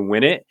phase to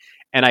win it.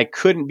 And I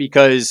couldn't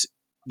because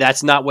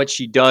that's not what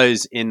she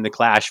does in the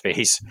clash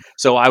phase.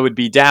 So I would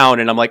be down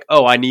and I'm like,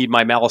 oh, I need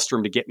my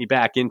Maelstrom to get me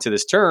back into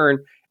this turn.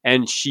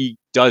 And she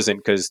doesn't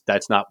because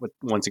that's not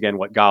once again,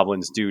 what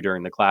goblins do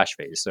during the clash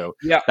phase. So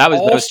that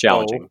was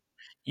challenging.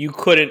 You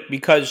couldn't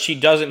because she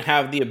doesn't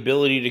have the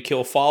ability to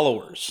kill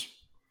followers.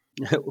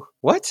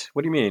 What?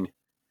 What do you mean?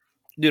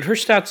 Dude, her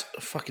stats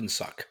fucking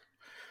suck.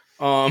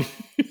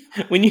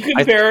 When you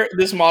compare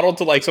this model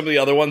to like some of the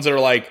other ones that are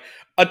like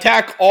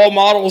attack all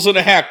models in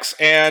a hex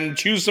and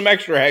choose some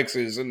extra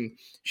hexes and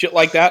shit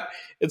like that,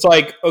 it's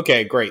like,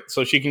 okay, great.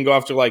 So she can go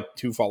after like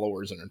 2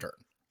 followers in a turn.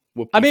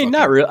 I mean,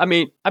 not really. I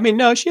mean,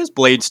 no, she has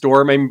Blade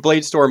Storm. I mean,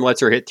 Blade Storm lets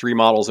her hit 3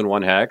 models in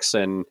 1 hex,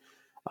 and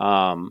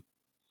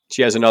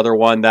she has another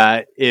one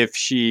that if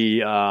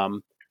she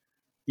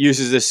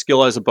uses this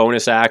skill as a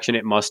bonus action,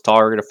 it must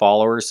target a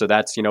follower. So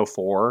that's,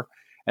 4.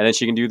 And then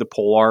she can do the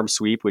polearm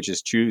sweep, which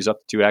is choose up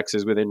to 2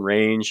 hexes within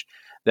range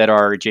that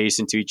are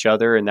adjacent to each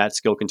other. And that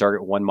skill can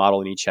target 1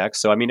 model in each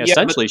hex. So, I mean,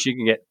 essentially she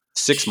can get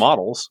 6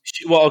 models.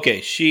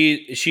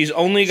 She's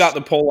only got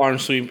the polearm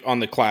sweep on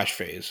the clash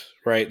phase,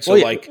 right? So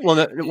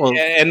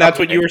and that's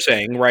what you were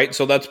saying, right?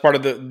 So that's part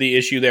of the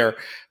issue there.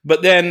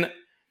 But then,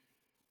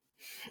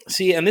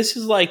 see, and this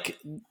is like,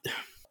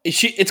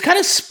 it's kind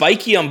of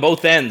spiky on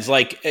both ends,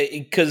 like,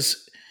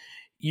 because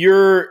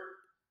you're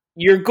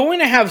going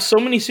to have so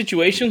many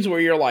situations where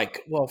you're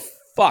like, well,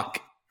 fuck,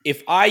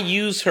 if I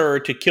use her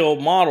to kill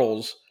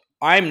models,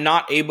 I'm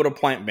not able to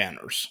plant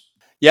banners.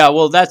 Yeah,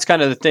 well, that's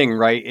kind of the thing,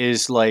 right?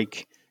 Is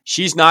like,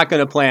 she's not going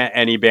to plant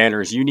any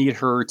banners. You need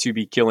her to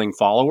be killing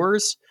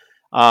followers.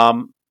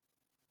 And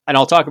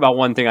I'll talk about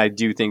one thing I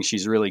do think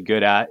she's really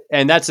good at.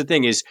 And that's the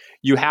thing is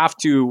you have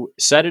to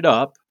set it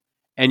up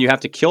and you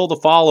have to kill the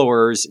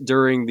followers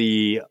during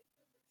the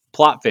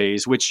plot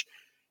phase, which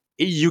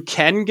you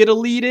can get a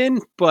lead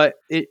in, but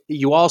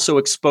you also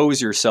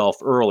expose yourself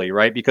early,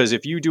 right? Because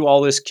if you do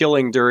all this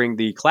killing during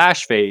the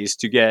clash phase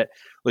to get,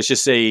 let's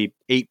just say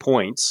 8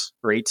 points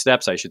or 8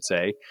 steps, I should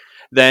say,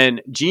 then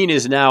Jean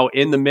is now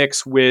in the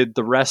mix with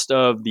the rest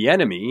of the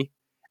enemy,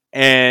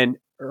 and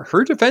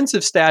her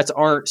defensive stats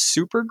aren't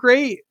super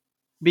great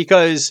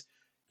because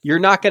you're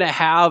not going to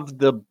have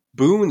the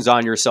boons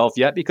on yourself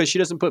yet because she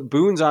doesn't put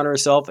boons on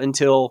herself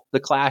until the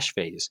clash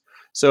phase.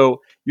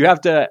 So you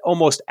have to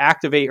almost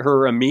activate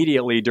her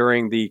immediately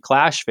during the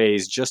clash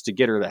phase just to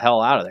get her the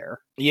hell out of there.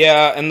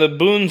 Yeah, and the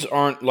boons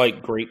aren't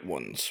like great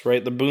ones,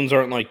 right? The boons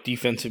aren't like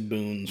defensive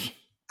boons.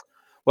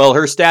 Well,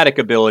 her static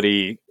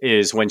ability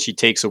is when she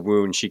takes a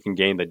wound, she can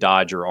gain the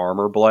dodge or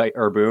armor blight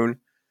or boon.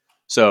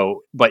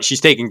 So, but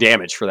she's taking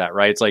damage for that,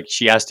 right? It's like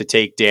she has to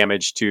take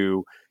damage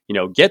to,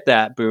 get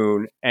that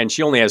boon, and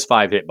she only has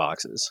 5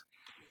 hitboxes.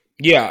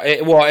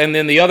 Yeah, well, and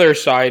then the other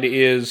side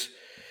is,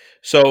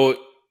 so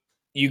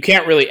you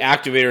can't really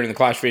activate her in the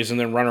clash phase and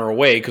then run her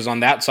away, because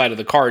on that side of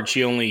the card,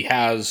 she only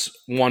has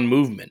 1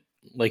 movement.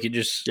 Like, it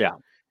just... Yeah,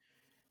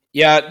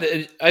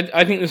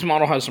 I think this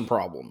model has some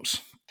problems.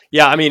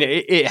 Yeah, I mean,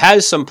 it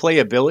has some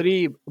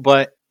playability,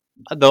 but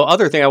the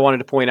other thing I wanted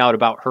to point out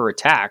about her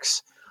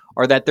attacks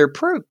are that they're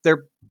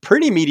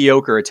pretty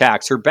mediocre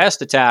attacks. Her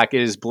best attack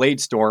is Blade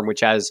Storm,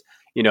 which has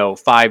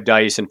 5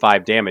 dice and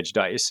 5 damage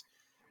dice,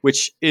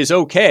 which is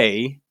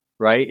okay,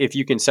 right? If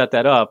you can set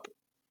that up,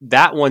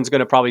 that one's going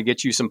to probably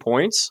get you some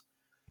points.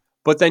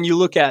 But then you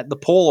look at the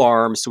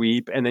Polearm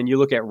Sweep, and then you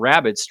look at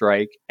Rabbit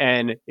Strike,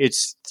 and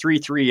it's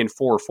 3/3 and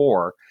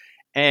 4/4,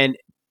 and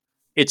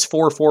it's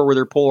 4/4 with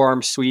her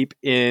Polearm Sweep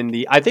in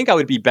the... I think I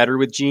would be better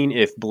with Jean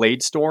if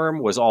Blade Storm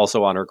was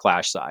also on her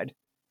Clash side.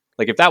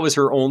 Like, if that was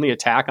her only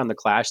attack on the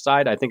Clash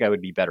side, I think I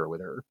would be better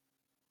with her.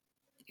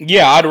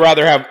 Yeah, I'd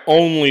rather have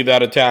only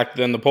that attack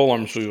than the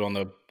Polearm Sweep on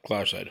the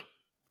Clash side.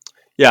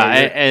 Yeah,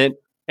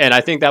 and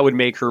I think that would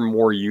make her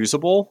more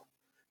usable,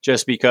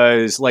 just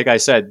because, like I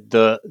said,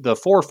 the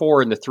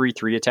 4/4 and the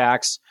 3/3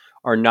 attacks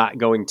are not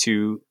going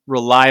to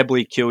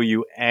reliably kill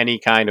you any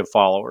kind of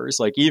followers.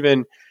 Like,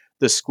 even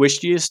the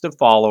squishiest of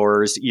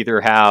followers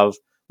either have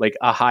like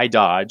a high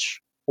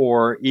dodge,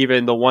 or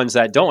even the ones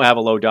that don't have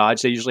a low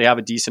dodge, they usually have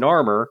a decent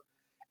armor.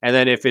 And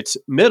then if it's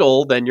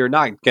middle, then you're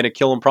not going to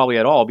kill them probably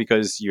at all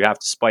because you have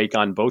to spike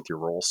on both your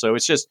rolls. So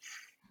it's just,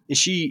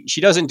 she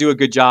doesn't do a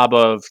good job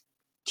of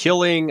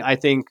killing, I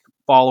think,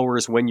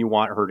 followers when you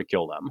want her to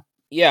kill them.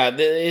 Yeah,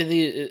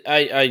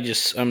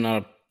 I'm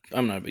not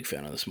a big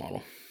fan of this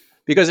model.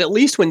 Because at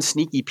least when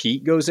Sneaky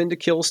Pete goes in to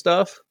kill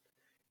stuff,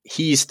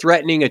 he's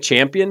threatening a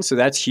champion, so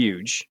that's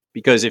huge.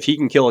 Because if he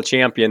can kill a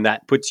champion,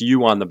 that puts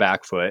you on the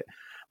back foot.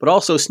 But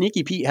also,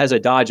 Sneaky Pete has a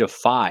dodge of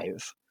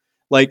 5.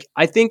 Like,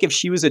 I think if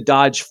she was a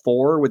dodge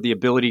 4 with the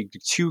ability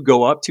to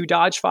go up to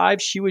dodge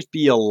 5, she would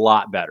be a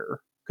lot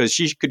better. Because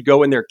she could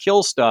go in there,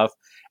 kill stuff,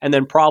 and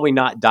then probably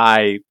not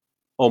die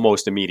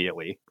almost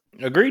immediately.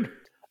 Agreed.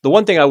 The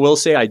one thing I will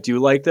say I do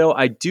like, though,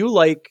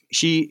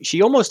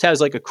 she almost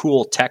has like a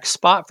cool tech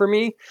spot for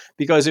me,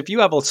 because if you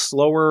have a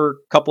slower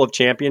couple of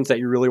champions that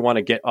you really want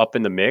to get up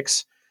in the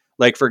mix,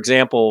 like, for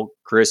example,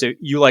 Chris, if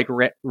you like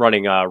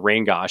running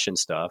Rangosh and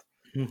stuff.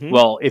 Mm-hmm.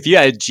 Well, if you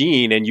had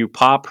Jean and you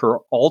pop her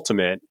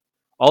ultimate,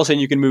 all of a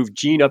sudden you can move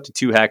Jean up to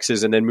 2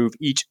 hexes and then move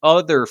each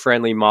other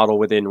friendly model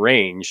within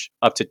range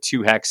up to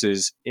 2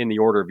 hexes in the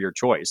order of your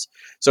choice.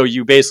 So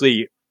you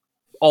basically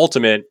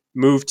ultimate,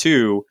 move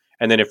 2,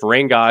 and then if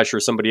Rangosh or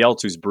somebody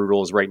else who's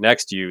brutal is right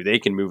next to you, they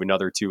can move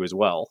another 2 as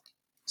well.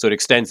 So it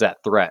extends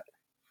that threat.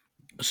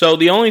 So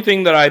the only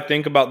thing that I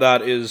think about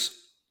that is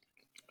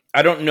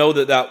I don't know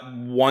that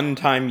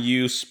one-time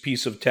use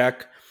piece of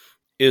tech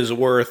is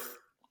worth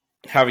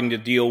having to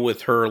deal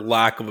with her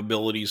lack of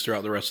abilities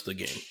throughout the rest of the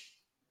game.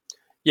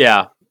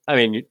 Yeah, I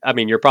mean,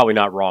 you're probably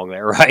not wrong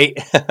there, right?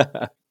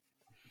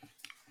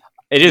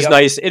 It is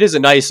nice. It is a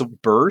nice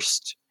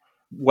burst.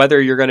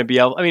 Whether you're going to be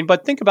able,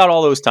 but think about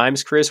all those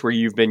times, Chris, where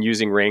you've been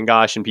using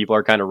Rangosh and people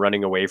are kind of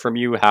running away from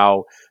you.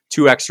 How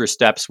 2 extra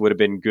steps would have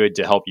been good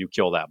to help you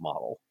kill that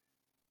model.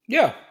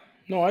 Yeah,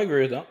 no, I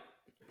agree with that.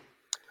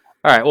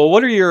 All right. Well,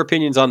 what are your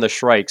opinions on the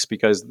Shrikes?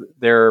 Because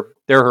they're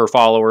her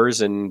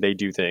followers and they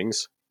do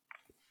things.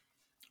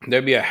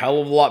 They'd be a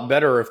hell of a lot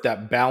better if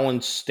that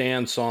balanced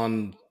stance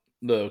on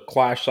the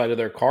Clash side of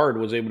their card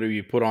was able to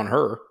be put on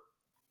her.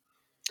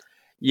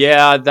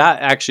 Yeah,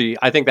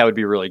 I think that would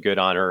be really good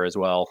on her as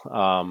well.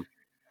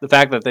 The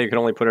fact that they can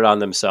only put it on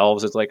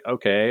themselves, it's like,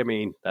 okay,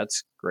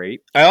 that's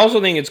great. I also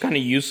think it's kind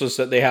of useless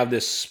that they have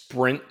this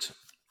sprint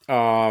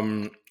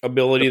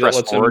ability that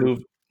lets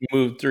them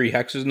move 3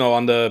 hexes. No,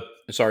 on the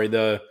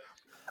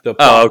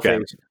okay.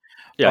 Phase.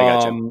 Yeah, I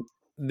gotcha.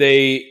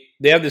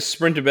 They have this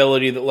sprint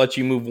ability that lets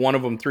you move one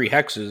of them 3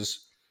 hexes,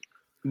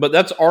 but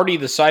that's already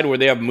the side where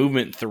they have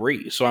movement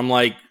 3. So I'm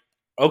like,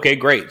 okay,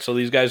 great. So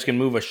these guys can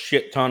move a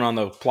shit ton on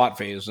the plot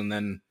phase and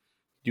then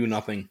do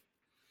nothing.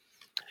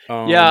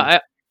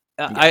 I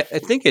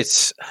think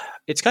it's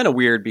kind of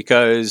weird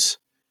because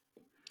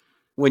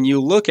when you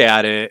look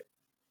at it,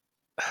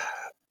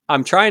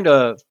 I'm trying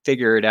to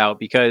figure it out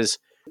because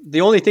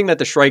the only thing that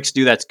the Shrikes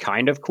do that's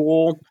kind of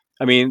cool,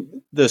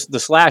 the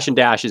slash and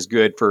dash is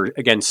good for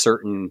against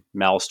certain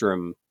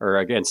Maelstrom or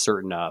against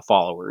certain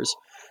followers,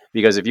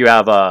 because if you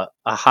have a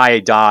high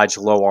dodge,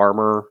 low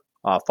armor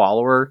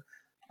follower,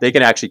 they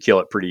can actually kill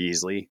it pretty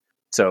easily.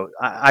 So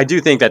I do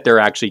think that they're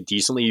actually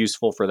decently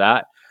useful for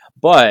that.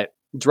 But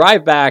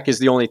drive back is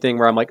the only thing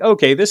where I'm like,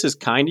 okay, this is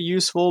kind of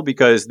useful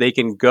because they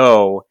can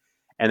go,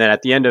 and then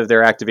at the end of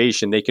their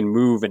activation, they can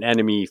move an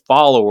enemy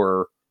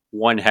follower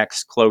 1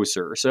 hex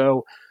closer.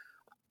 So,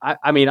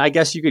 I mean, I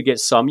guess you could get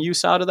some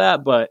use out of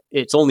that, but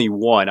it's only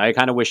 1. I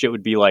kind of wish it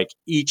would be like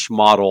each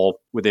model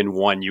within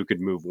 1, you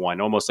could move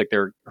 1, almost like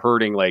they're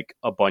hurting like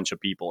a bunch of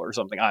people or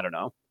something. I don't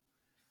know.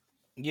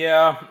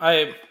 Yeah,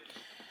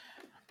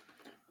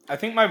 I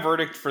think my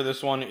verdict for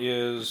this one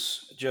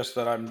is just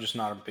that I'm just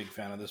not a big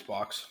fan of this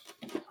box.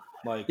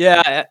 Like,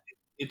 Yeah,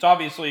 it's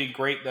obviously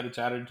great that it's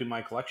added to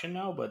my collection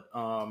now, but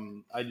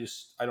I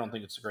don't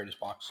think it's the greatest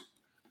box.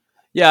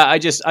 yeah.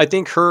 I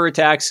think her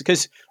attacks,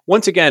 because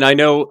once again, I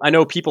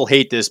know people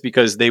hate this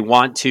because they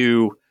want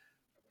to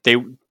say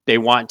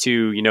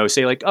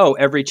like, oh,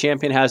 every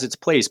champion has its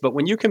place. But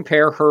when you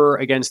compare her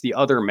against the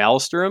other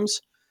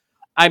Maelstroms,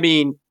 I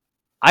mean,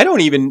 I don't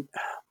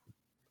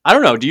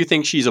know. Do you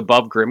think she's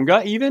above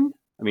Grimgut even?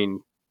 I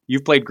mean,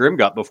 you've played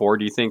Grimgut before.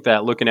 Do you think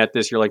that looking at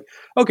this, you're like,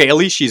 okay, at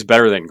least she's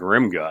better than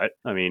Grimgut?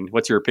 I mean,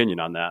 what's your opinion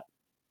on that?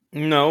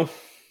 No,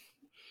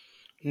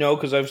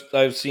 because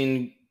I've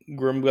seen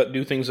Grimgut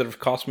do things that have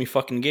cost me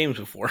fucking games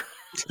before.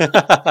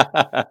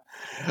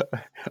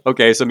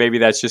 Okay, so maybe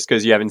that's just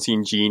because you haven't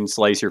seen Jean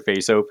slice your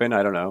face open.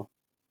 I don't know.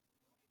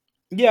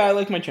 Yeah, I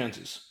like my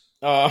chances.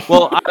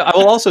 Well, I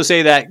will also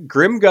say that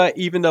Grimgut,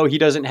 even though he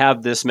doesn't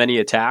have this many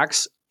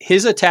attacks,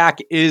 his attack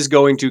is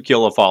going to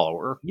kill a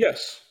follower.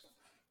 Yes.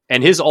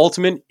 And his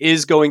ultimate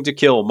is going to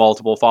kill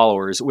multiple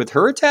followers. With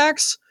her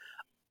attacks,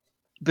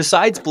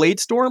 besides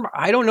Bladestorm,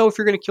 I don't know if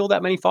you're going to kill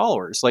that many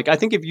followers. Like, I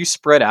think if you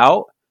spread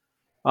out,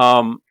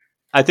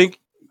 I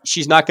think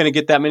she's not going to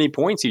get that many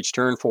points each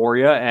turn for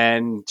you,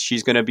 and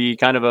she's going to be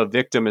kind of a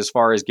victim as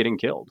far as getting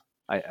killed.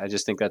 I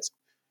just think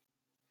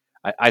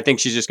I think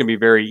she's just going to be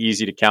very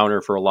easy to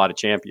counter for a lot of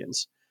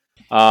champions.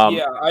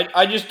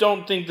 I just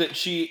don't think that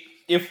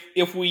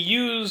if we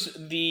use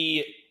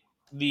the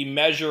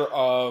measure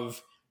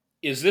of,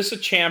 is this a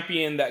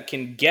champion that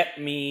can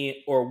get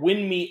me or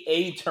win me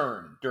a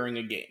turn during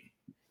a game?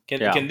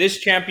 Can this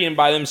champion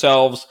by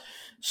themselves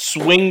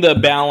swing the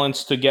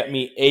balance to get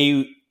me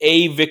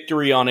a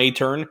victory on a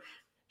turn?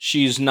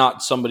 She's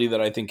not somebody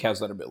that I think has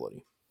that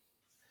ability.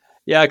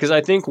 Yeah, because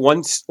I think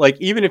once, like,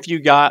 even if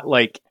you got,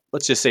 like,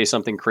 let's just say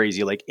something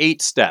crazy, like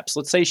 8 steps.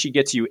 Let's say she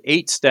gets you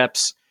 8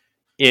 steps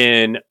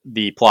in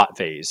the plot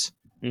phase.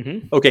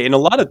 Mm-hmm. Okay, in a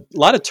lot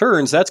of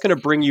turns, that's going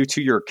to bring you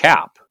to your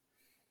cap.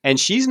 And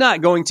she's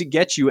not going to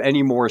get you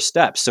any more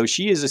steps. So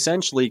she is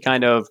essentially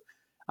kind of,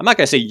 I'm not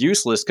going to say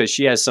useless because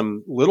she has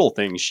some little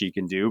things she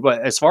can do.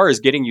 But as far as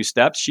getting you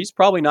steps, she's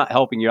probably not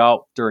helping you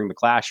out during the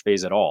clash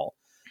phase at all.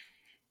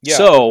 Yeah.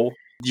 So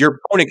your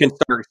opponent can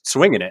start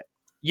swinging it.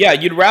 Yeah,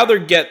 you'd rather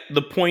get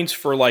the points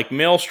for like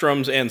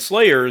Maelstroms and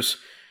Slayers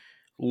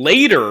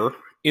later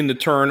in the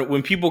turn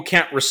when people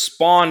can't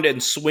respond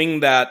and swing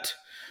that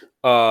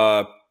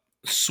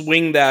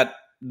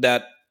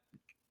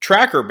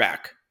tracker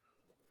back.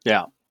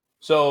 Yeah.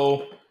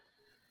 So,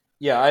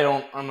 yeah,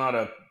 I'm not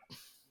a.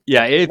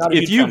 Yeah,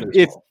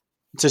 if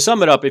to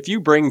sum it up, if you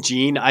bring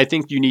Jean, I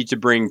think you need to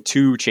bring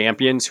 2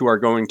 champions who are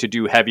going to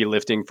do heavy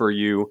lifting for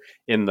you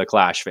in the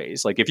clash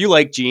phase. Like if you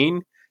like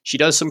Jean, she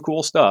does some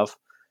cool stuff.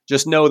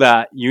 Just know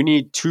that you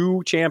need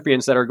 2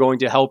 champions that are going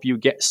to help you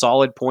get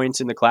solid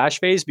points in the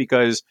clash phase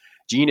because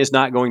Jean is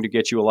not going to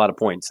get you a lot of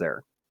points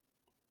there.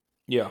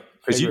 Yeah.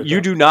 Because you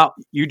do not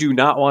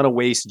want to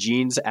waste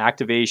Jean's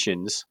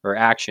activations or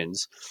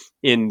actions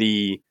in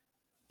the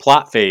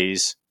plot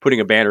phase putting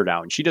a banner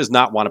down. She does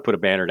not want to put a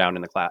banner down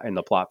in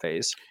the plot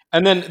phase.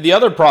 And then the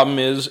other problem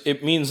is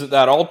it means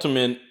that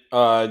ultimate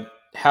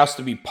has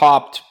to be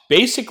popped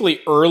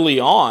basically early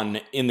on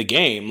in the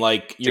game.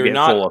 Like you're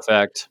not full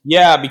effect.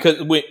 Yeah,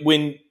 because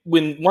when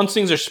once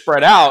things are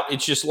spread out,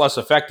 it's just less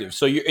effective.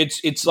 So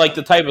it's like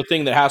the type of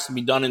thing that has to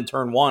be done in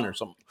turn 1 or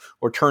something,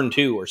 or turn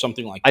 2 or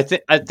something like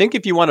that. I think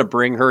if you want to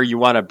bring her, you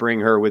want to bring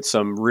her with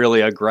some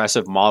really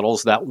aggressive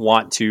models that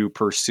want to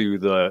pursue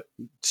the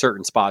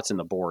certain spots in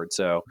the board.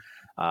 So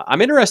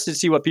I'm interested to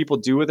see what people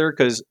do with her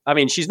because I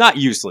mean she's not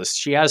useless.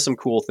 She has some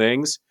cool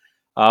things.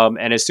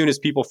 And as soon as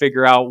people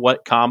figure out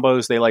what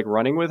combos they like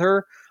running with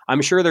her,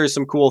 I'm sure there's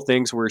some cool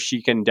things where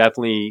she can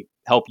definitely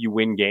help you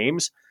win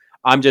games.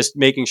 I'm just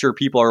making sure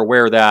people are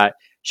aware that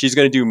she's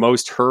going to do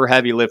most her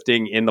heavy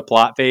lifting in the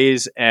plot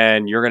phase,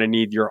 and you're going to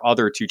need your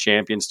other 2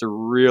 champions to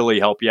really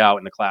help you out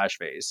in the clash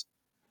phase.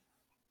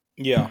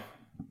 Yeah.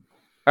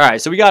 All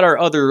right, so we got our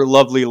other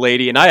lovely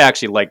lady, and I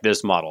actually like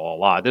this model a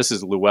lot. This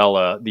is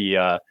Luella,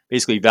 the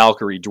basically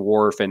Valkyrie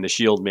dwarf and the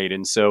Shield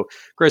Maiden. So,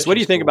 Chris, what do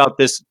you think about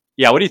this?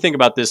 Yeah, what do you think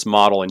about this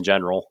model in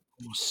general?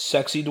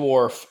 Sexy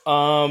dwarf.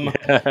 No,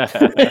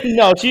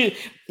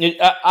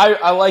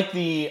 I like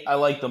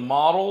the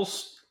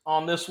models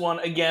on this one.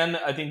 Again,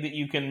 I think that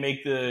you can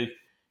make the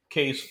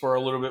case for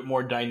a little bit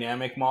more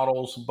dynamic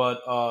models, but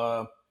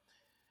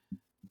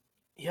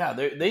yeah,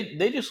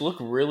 they just look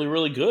really,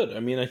 really good.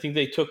 I mean, I think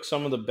they took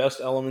some of the best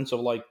elements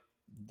of like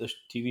the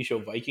TV show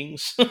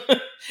Vikings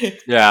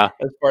Yeah.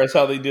 As far as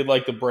how they did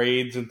like the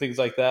braids and things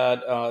like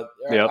that.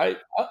 Yep.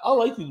 I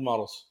like these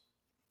models.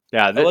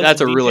 Yeah, I like that's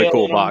the a really detail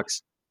cool on 'em.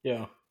 box.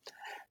 Yeah.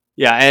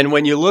 Yeah, and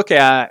when you look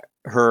at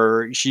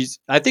her,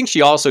 I think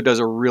she also does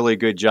a really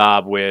good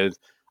job with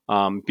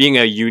being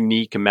a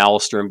unique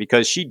Maelstrom,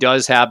 because she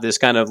does have this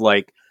kind of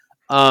like,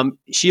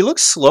 she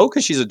looks slow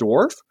because she's a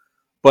dwarf,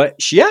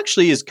 but she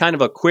actually is kind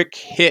of a quick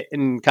hit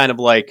and kind of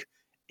like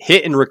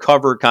hit and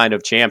recover kind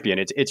of champion.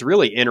 It's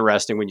really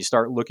interesting when you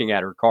start looking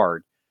at her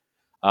card.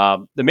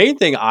 The main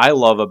thing I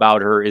love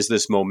about her is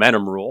this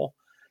momentum rule.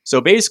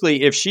 So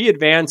basically, if she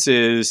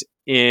advances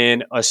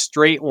in a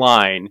straight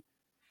line,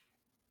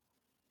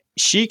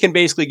 she can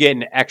basically get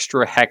an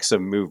extra hex of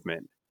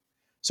movement.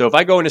 So if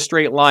I go in a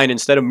straight line,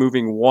 instead of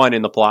moving 1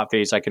 in the plot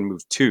phase, I can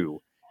move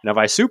 2. And if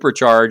I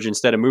supercharge,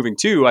 instead of moving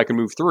 2, I can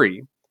move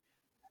 3.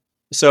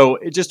 So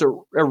it's just a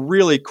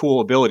really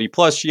cool ability.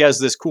 Plus, she has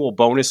this cool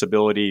bonus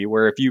ability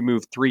where if you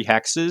move 3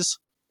 hexes,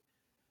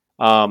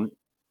 if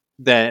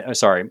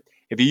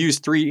you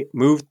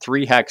move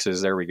 3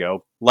 hexes, there we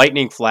go.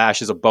 Lightning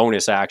Flash is a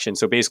bonus action.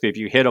 So basically, if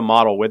you hit a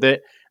model with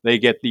it, they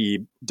get the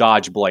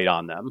dodge blight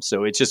on them.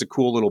 So it's just a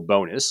cool little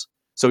bonus.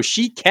 So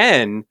she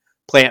can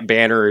plant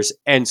banners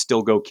and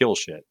still go kill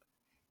shit.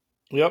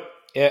 Yep.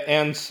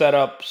 And set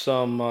up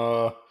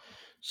some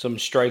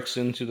strikes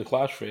into the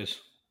clash phase.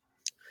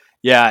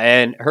 Yeah,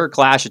 and her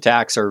clash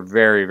attacks are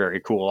very, very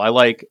cool.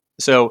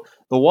 So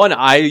the one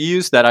I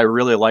used that I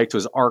really liked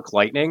was Arc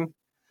Lightning.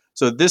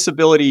 So this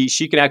ability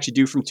she can actually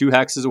do from 2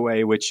 hexes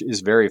away, which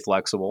is very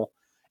flexible.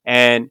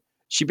 And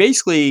she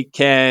basically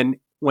can,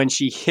 when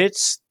she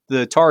hits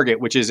the target,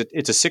 which is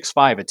it's a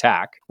 6/5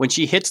 attack, when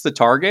she hits the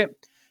target,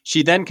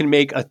 she then can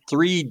make a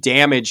 3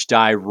 damage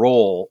die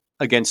roll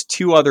against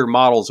 2 other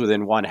models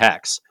within 1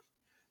 hex.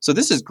 So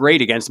this is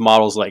great against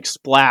models like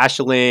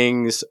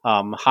Splashlings,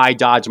 high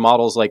dodge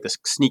models like the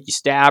Sneaky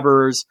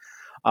Stabbers,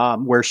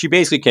 where she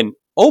basically can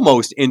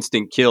almost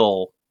instant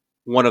kill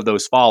one of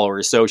those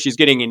followers. So she's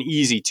getting an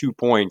easy 2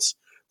 points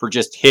for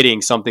just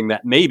hitting something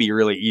that may be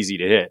really easy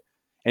to hit.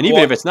 And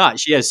even if it's not,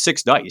 she has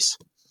 6 dice.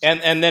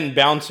 And then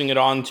bouncing it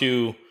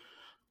onto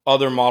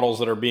other models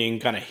that are being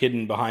kind of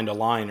hidden behind a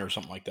line or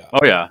something like that.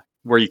 Oh, yeah.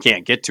 Where you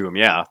can't get to them.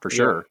 Yeah, for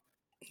sure.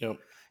 Yep.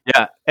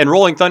 Yeah. And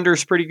Rolling Thunder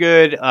is pretty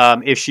good.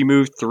 If she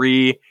moved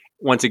 3,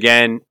 once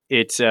again,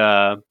 it's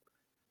a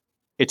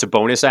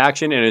bonus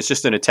action, and it's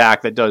just an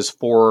attack that does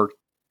 4.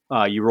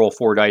 You roll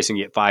 4 dice and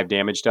get 5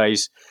 damage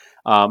dice.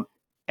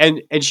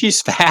 And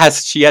she's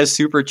fast. She has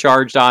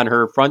supercharged on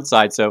her front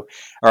side, or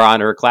on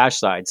her clash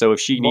side. So if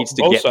she needs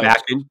to get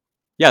back in,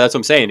 yeah, that's what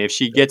I'm saying. If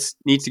she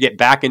needs to get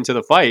back into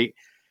the fight,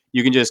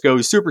 you can just go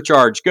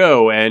supercharge,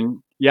 go, and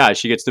yeah,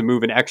 she gets to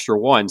move an extra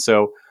 1.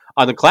 So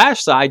on the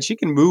clash side, she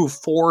can move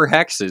 4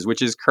 hexes,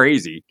 which is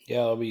crazy.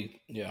 Yeah,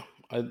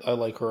 I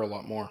like her a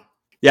lot more.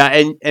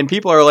 Yeah, and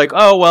people are like,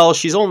 oh, well,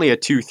 she's only a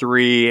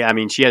 2/3. I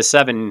mean, she has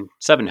 7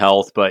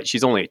 health, but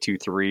she's only a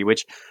 2/3,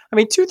 which, I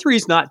mean, 2/3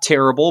 is not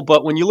terrible,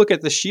 but when you look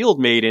at the Shield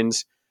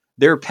Maidens,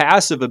 their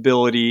passive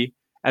ability,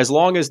 as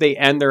long as they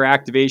end their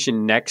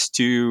activation next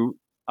to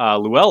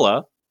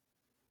Luella,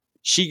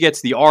 she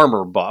gets the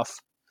armor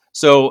buff.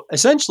 So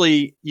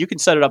essentially, you can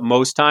set it up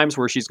most times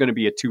where she's going to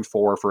be a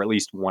 2/4 for at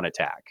least 1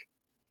 attack.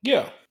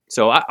 Yeah.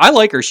 So I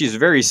like her. She's a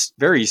very,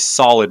 very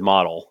solid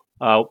model.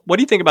 What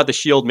do you think about the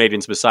Shield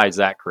Maidens besides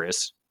that,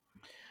 Chris?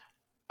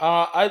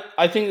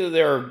 I think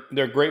that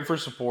they're great for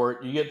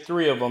support. You get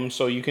 3 of them,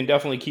 so you can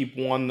definitely keep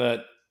one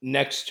that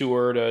next to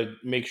her to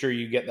make sure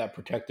you get that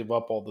protective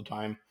up all the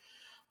time.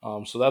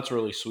 So that's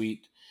really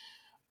sweet.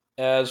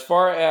 As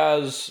far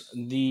as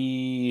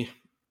the,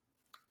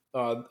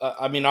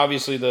 I mean,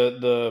 obviously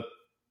the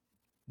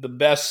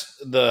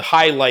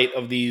highlight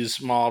of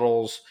these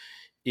models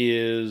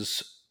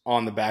is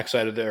on the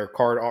backside of their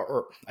card,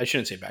 or I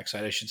shouldn't say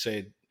backside. I should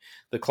say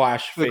the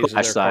clash phase of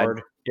their side.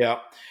 card. Yeah.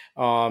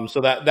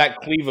 So that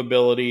cleave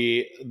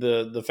ability,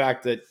 the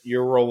fact that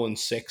you're rolling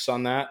 6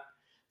 on that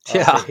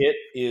to hit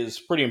is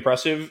pretty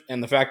impressive,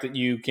 and the fact that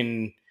you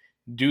can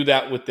do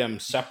that with them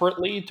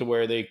separately to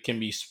where they can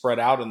be spread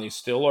out and they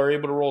still are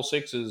able to roll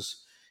 6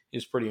 is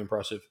pretty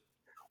impressive.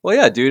 Well,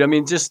 yeah, dude. I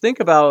mean, just think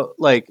about,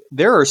 like,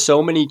 there are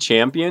so many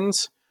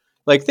champions.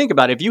 Like, think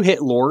about it. If you hit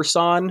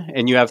Lorsan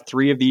and you have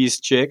 3 of these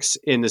chicks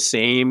in the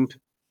same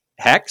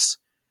hex,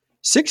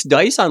 6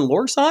 dice on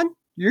Lorsan,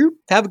 you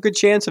have a good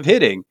chance of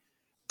hitting.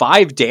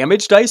 5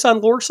 damage dice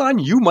on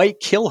Lorsan, you might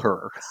kill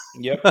her.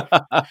 Yep.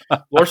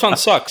 Lorsan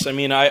sucks. I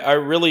mean, I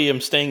really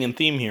am staying in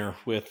theme here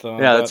with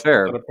that's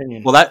fair. that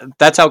opinion. Well,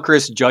 that's how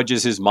Chris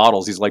judges his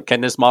models. He's like,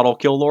 can this model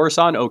kill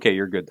Lorsan? Okay,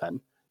 you're good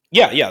then.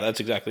 Yeah, that's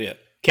exactly it.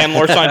 Can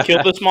Lorsan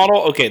kill this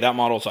model? Okay, that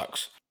model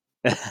sucks.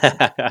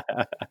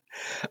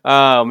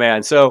 Oh,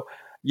 man. So,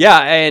 yeah,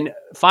 and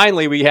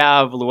finally we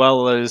have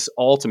Luella's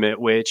ultimate,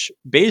 which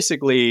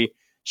basically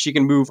she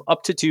can move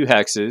up to 2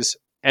 hexes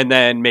and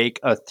then make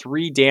a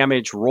 3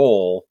 damage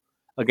roll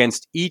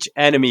against each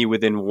enemy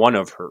within 1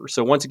 of her.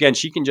 So once again,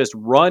 she can just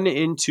run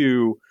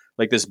into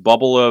like this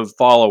bubble of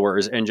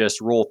followers and just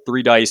roll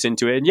 3 dice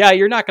into it. And yeah,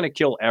 you're not going to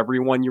kill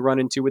everyone you run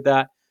into with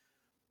that.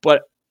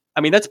 But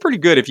I mean, that's pretty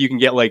good if you can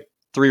get like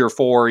 3 or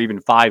 4, even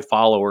 5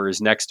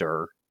 followers next to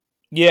her.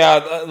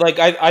 Yeah, like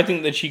I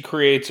think that she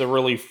creates a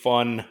really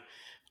fun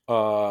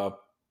turn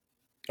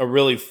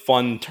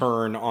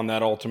on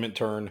that ultimate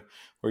turn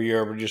where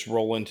you're able to just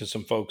roll into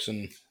some folks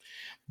and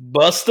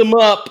bust them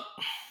up.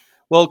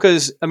 Well,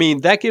 because, I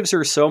mean, that gives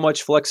her so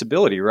much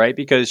flexibility, right?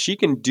 Because she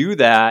can do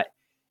that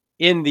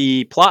in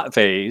the plot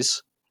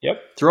phase,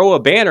 Yep. throw a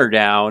banner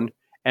down,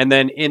 and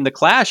then in the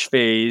clash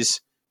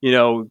phase,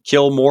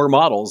 kill more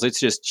models. It's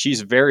just,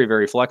 she's very,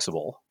 very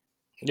flexible.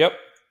 Yep.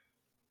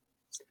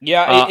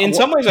 Yeah, in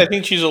some ways, I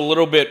think she's a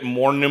little bit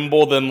more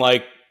nimble than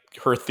like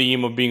her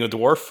theme of being a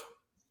dwarf.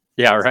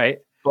 Yeah, right.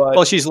 But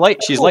well, she's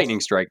lightning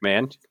strike,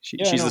 man.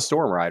 She's the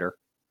storm rider.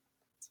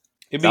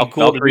 It'd be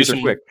cool to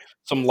do quick.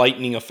 Some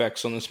lightning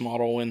effects on this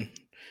model when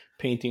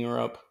painting her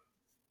up.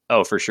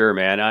 Oh, for sure,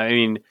 man. I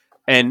mean,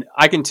 and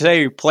I can tell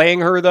you,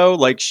 playing her though,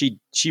 like she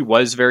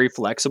was very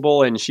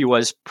flexible and she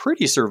was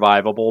pretty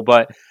survivable.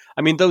 But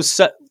I mean,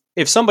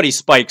 if somebody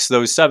spikes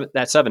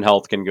that 7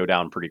 health can go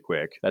down pretty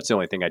quick. That's the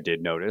only thing I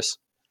did notice.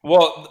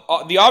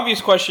 Well, the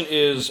obvious question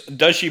is,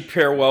 does she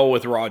pair well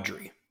with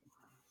Rodri?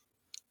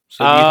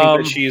 So do you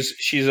think that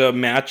she's a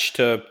match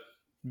to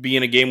be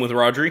in a game with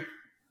Rodri?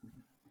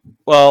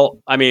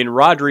 Well, I mean,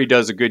 Rodri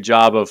does a good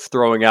job of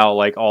throwing out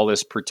like all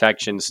this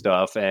protection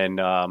stuff, and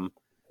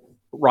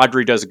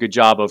Rodri does a good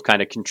job of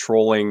kind of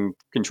controlling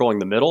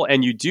the middle.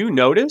 And you do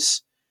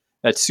notice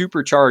that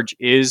supercharge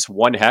is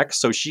 1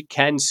 hex, so she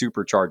can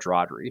supercharge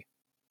Rodri,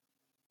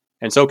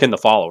 and so can the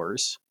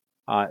followers.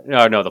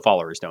 No, the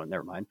followers don't.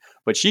 Never mind.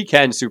 But she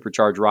can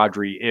supercharge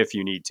Rodri if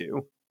you need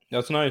to.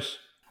 That's nice.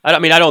 I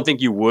mean, I don't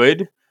think you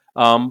would.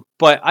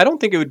 But I don't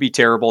think it would be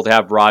terrible to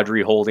have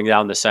Rodri holding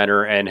down the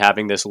center and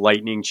having this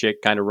lightning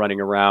chick kind of running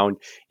around,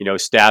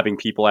 stabbing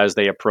people as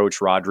they approach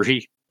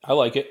Rodri. I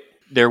like it.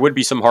 There would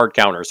be some hard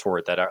counters for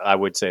it. That I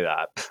would say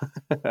that.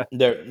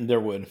 there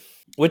would.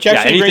 Which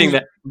actually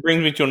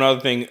brings me to another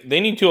thing.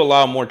 They need to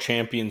allow more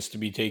champions to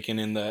be taken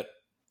in that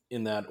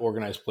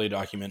organized play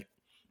document.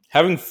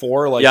 Having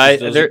 4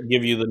 doesn't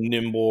give you the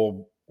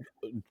nimble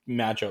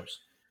matchups.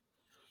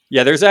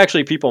 Yeah, there's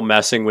actually people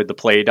messing with the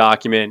play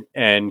document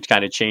and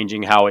kind of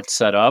changing how it's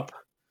set up.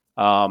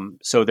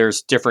 So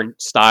there's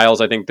different styles.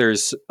 I think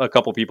there's a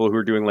couple people who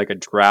are doing like a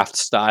draft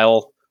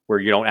style where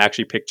you don't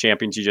actually pick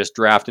champions. You just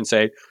draft and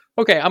say,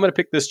 okay, I'm going to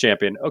pick this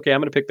champion. Okay,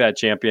 I'm going to pick that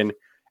champion.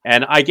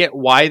 And I get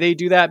why they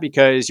do that,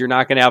 because you're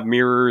not going to have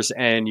mirrors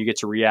and you get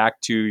to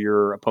react to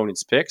your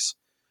opponent's picks.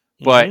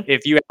 But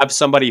if you have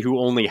somebody who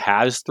only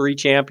has 3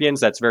 champions,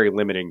 that's very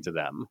limiting to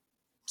them.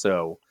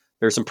 So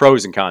there's some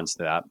pros and cons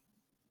to that.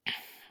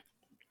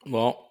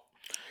 Well,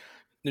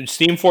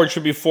 Steamforge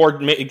should be for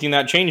making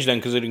that change then,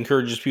 because it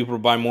encourages people to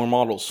buy more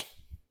models.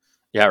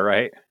 Yeah,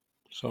 right.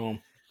 So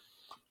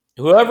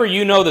whoever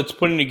that's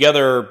putting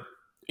together,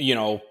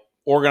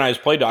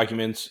 organized play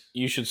documents,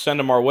 you should send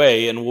them our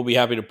way, and we'll be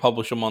happy to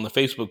publish them on the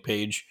Facebook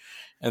page.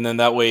 And then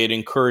that way it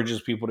encourages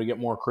people to get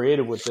more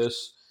creative with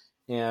this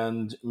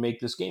and make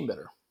this game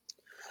better.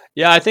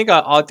 Yeah, I think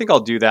I'll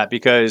do that,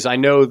 because I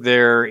know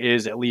there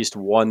is at least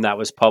one that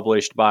was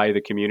published by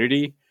the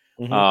community.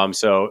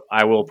 So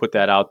I will put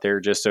that out there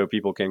just so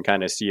people can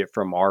kind of see it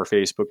from our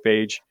Facebook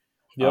page.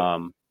 Yep.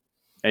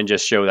 And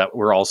just show that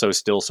we're also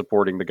still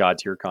supporting the God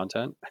tier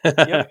content.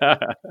 Yep.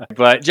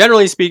 But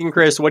generally speaking,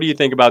 Chris, what do you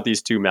think about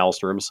these 2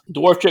 Maelstroms?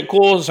 Dwarf chick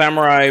cool,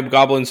 samurai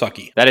goblin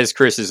sucky. That is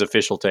Chris's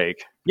official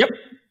take. Yep.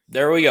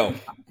 There we go.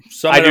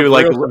 I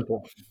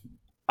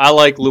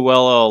like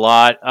Luella a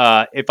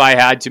lot. If I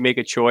had to make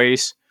a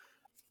choice,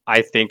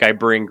 I think I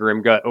bring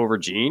Grimgut over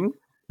Jean.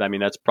 I mean,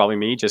 that's probably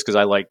me, just because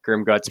I like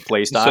Grimgut's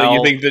playstyle. So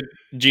you think that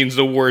Jean's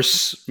the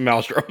worst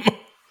Maelstrom?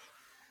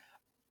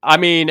 I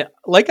mean,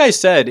 like I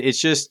said, it's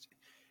just,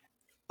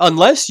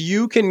 unless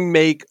you can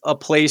make a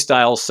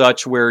playstyle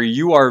such where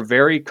you are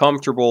very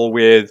comfortable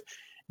with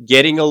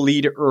getting a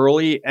lead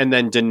early and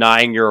then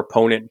denying your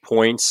opponent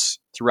points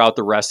throughout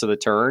the rest of the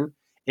turn,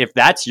 if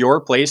that's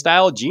your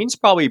playstyle, Jean's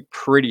probably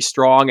pretty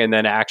strong and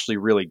then actually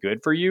really good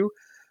for you.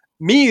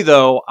 Me,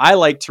 though, I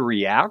like to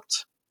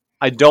react.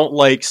 I don't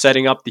like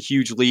setting up the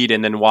huge lead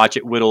and then watch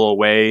it whittle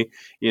away,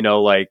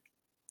 like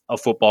a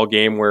football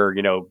game where,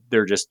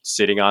 they're just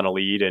sitting on a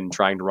lead and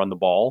trying to run the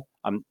ball.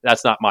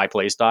 That's not my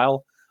play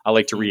style. I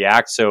like to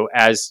react. So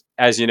as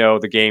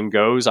the game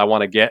goes, I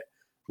want to get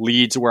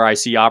leads where I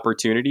see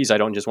opportunities. I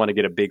don't just want to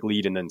get a big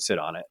lead and then sit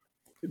on it.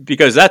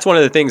 Because that's one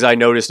of the things I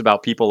noticed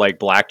about people like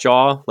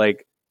Blackjaw.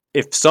 Like,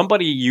 if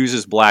somebody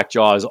uses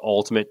Blackjaw's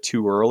ultimate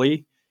too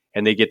early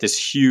and they get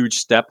this huge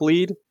step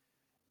lead,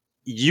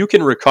 you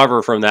can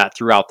recover from that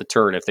throughout the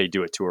turn if they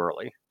do it too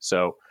early.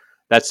 So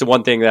that's the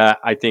one thing that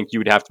I think you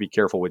would have to be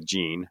careful with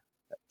Jean,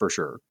 for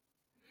sure.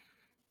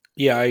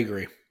 Yeah, I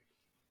agree.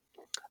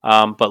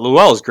 But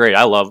Luelle is great.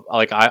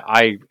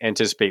 I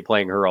anticipate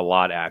playing her a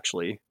lot,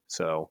 actually.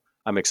 So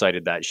I'm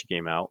excited that she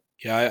came out.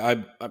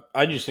 Yeah,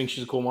 I just think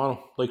she's a cool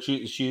model. Like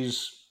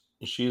she's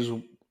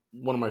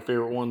one of my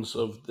favorite ones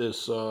of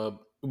this the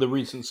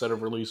recent set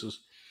of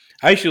releases.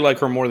 I actually like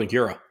her more than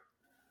Kira.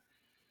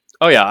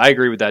 Oh yeah, I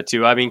agree with that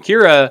too. I mean,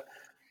 Kira,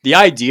 the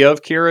idea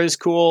of Kira is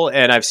cool,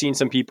 and I've seen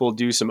some people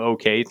do some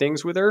okay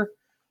things with her.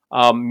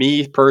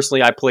 Me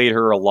personally, I played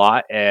her a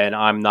lot, and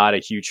I'm not a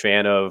huge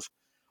fan of.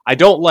 I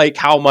don't like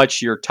how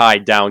much you're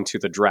tied down to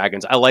the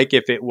dragons. I like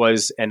if it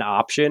was an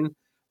option,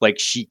 like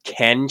she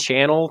can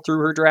channel through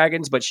her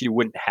dragons, but she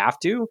wouldn't have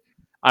to.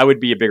 I would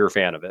be a bigger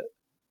fan of it.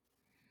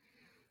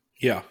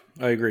 Yeah,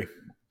 I agree.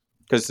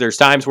 Because there's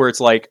times where it's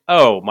like,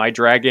 oh, my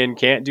dragon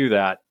can't do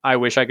that. I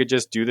wish I could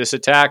just do this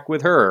attack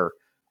with her.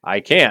 I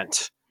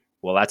can't.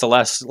 Well, that's a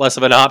less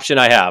of an option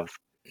I have.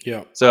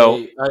 Yeah.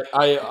 So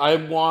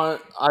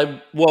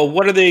well,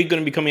 what are they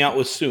going to be coming out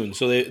with soon?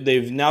 So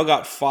they've now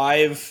got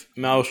 5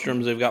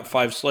 Maelstroms, they've got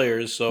 5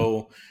 Slayers.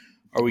 So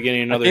are we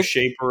getting another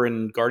Shaper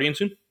and Guardian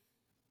soon?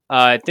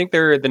 I think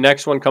the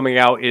next one coming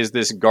out is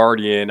this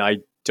Guardian. I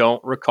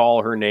don't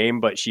recall her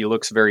name, but she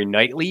looks very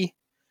knightly,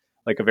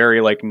 like a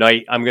very like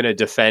knight. I'm going to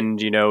defend,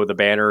 the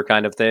banner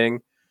kind of thing.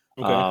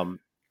 Okay.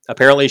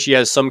 Apparently, she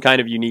has some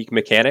kind of unique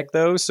mechanic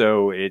though,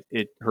 so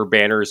her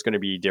banner is going to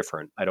be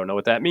different. I don't know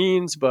what that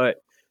means, but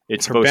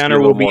it's her supposed banner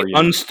to be will be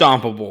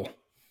unstoppable.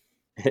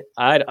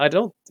 I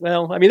don't.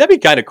 Well, I mean, that'd be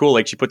kind of cool.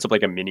 Like she puts up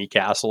like a mini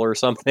castle or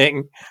something.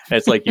 And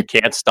it's like you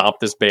can't stop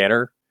this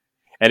banner,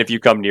 and if you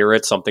come near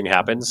it, something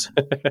happens.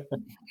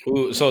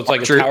 Ooh, so it's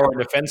like a tower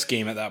defense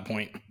game at that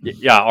point.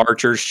 Yeah,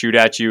 archers shoot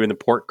at you, and the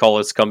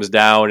portcullis comes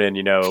down, and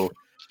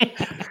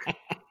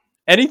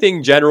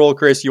anything general,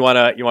 Chris, you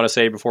wanna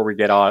say before we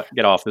get off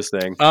this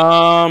thing?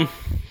 No,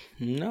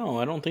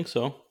 I don't think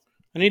so.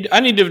 I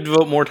need to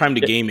devote more time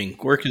to gaming.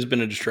 Work has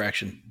been a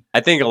distraction. I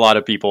think a lot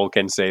of people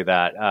can say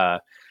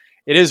that.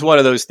 It is one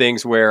of those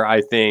things where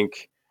I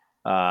think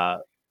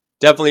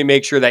definitely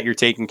make sure that you're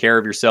taking care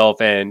of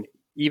yourself. And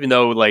even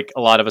though like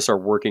a lot of us are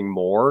working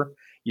more,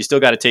 you still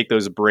got to take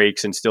those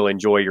breaks and still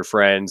enjoy your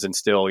friends and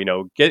still,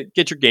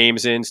 get your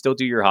games in, still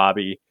do your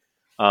hobby.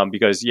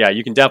 Because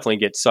you can definitely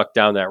get sucked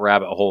down that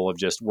rabbit hole of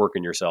just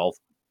working yourself.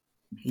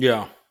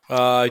 Yeah.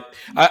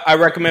 I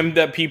recommend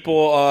that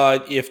people,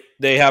 if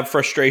they have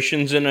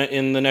frustrations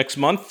in the next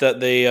month, that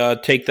they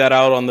take that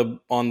out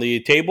on the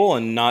table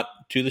and not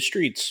to the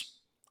streets.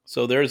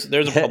 So there's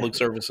a public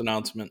service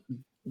announcement.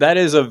 That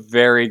is a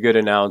very good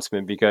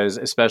announcement because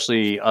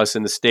especially us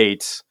in the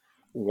States,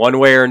 one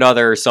way or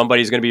another,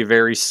 somebody's going to be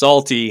very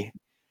salty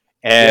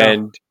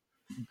and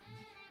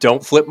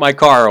don't flip my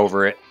car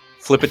over it.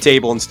 Flip a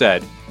table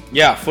instead.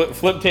 Yeah,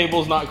 flip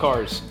tables, not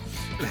cars.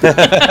 All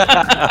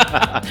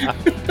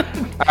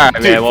right,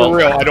 Dude, man. Well, for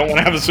real, I don't want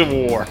to have a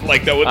civil war.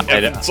 Like that would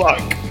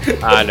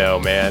suck. I know,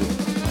 man.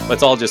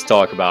 Let's all just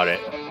talk about it.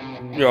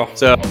 Yeah.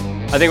 So,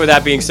 I think with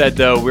that being said,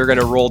 though, we're going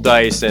to roll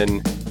dice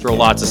and throw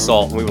lots of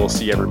salt, and we will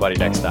see everybody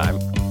next time.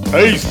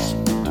 Peace.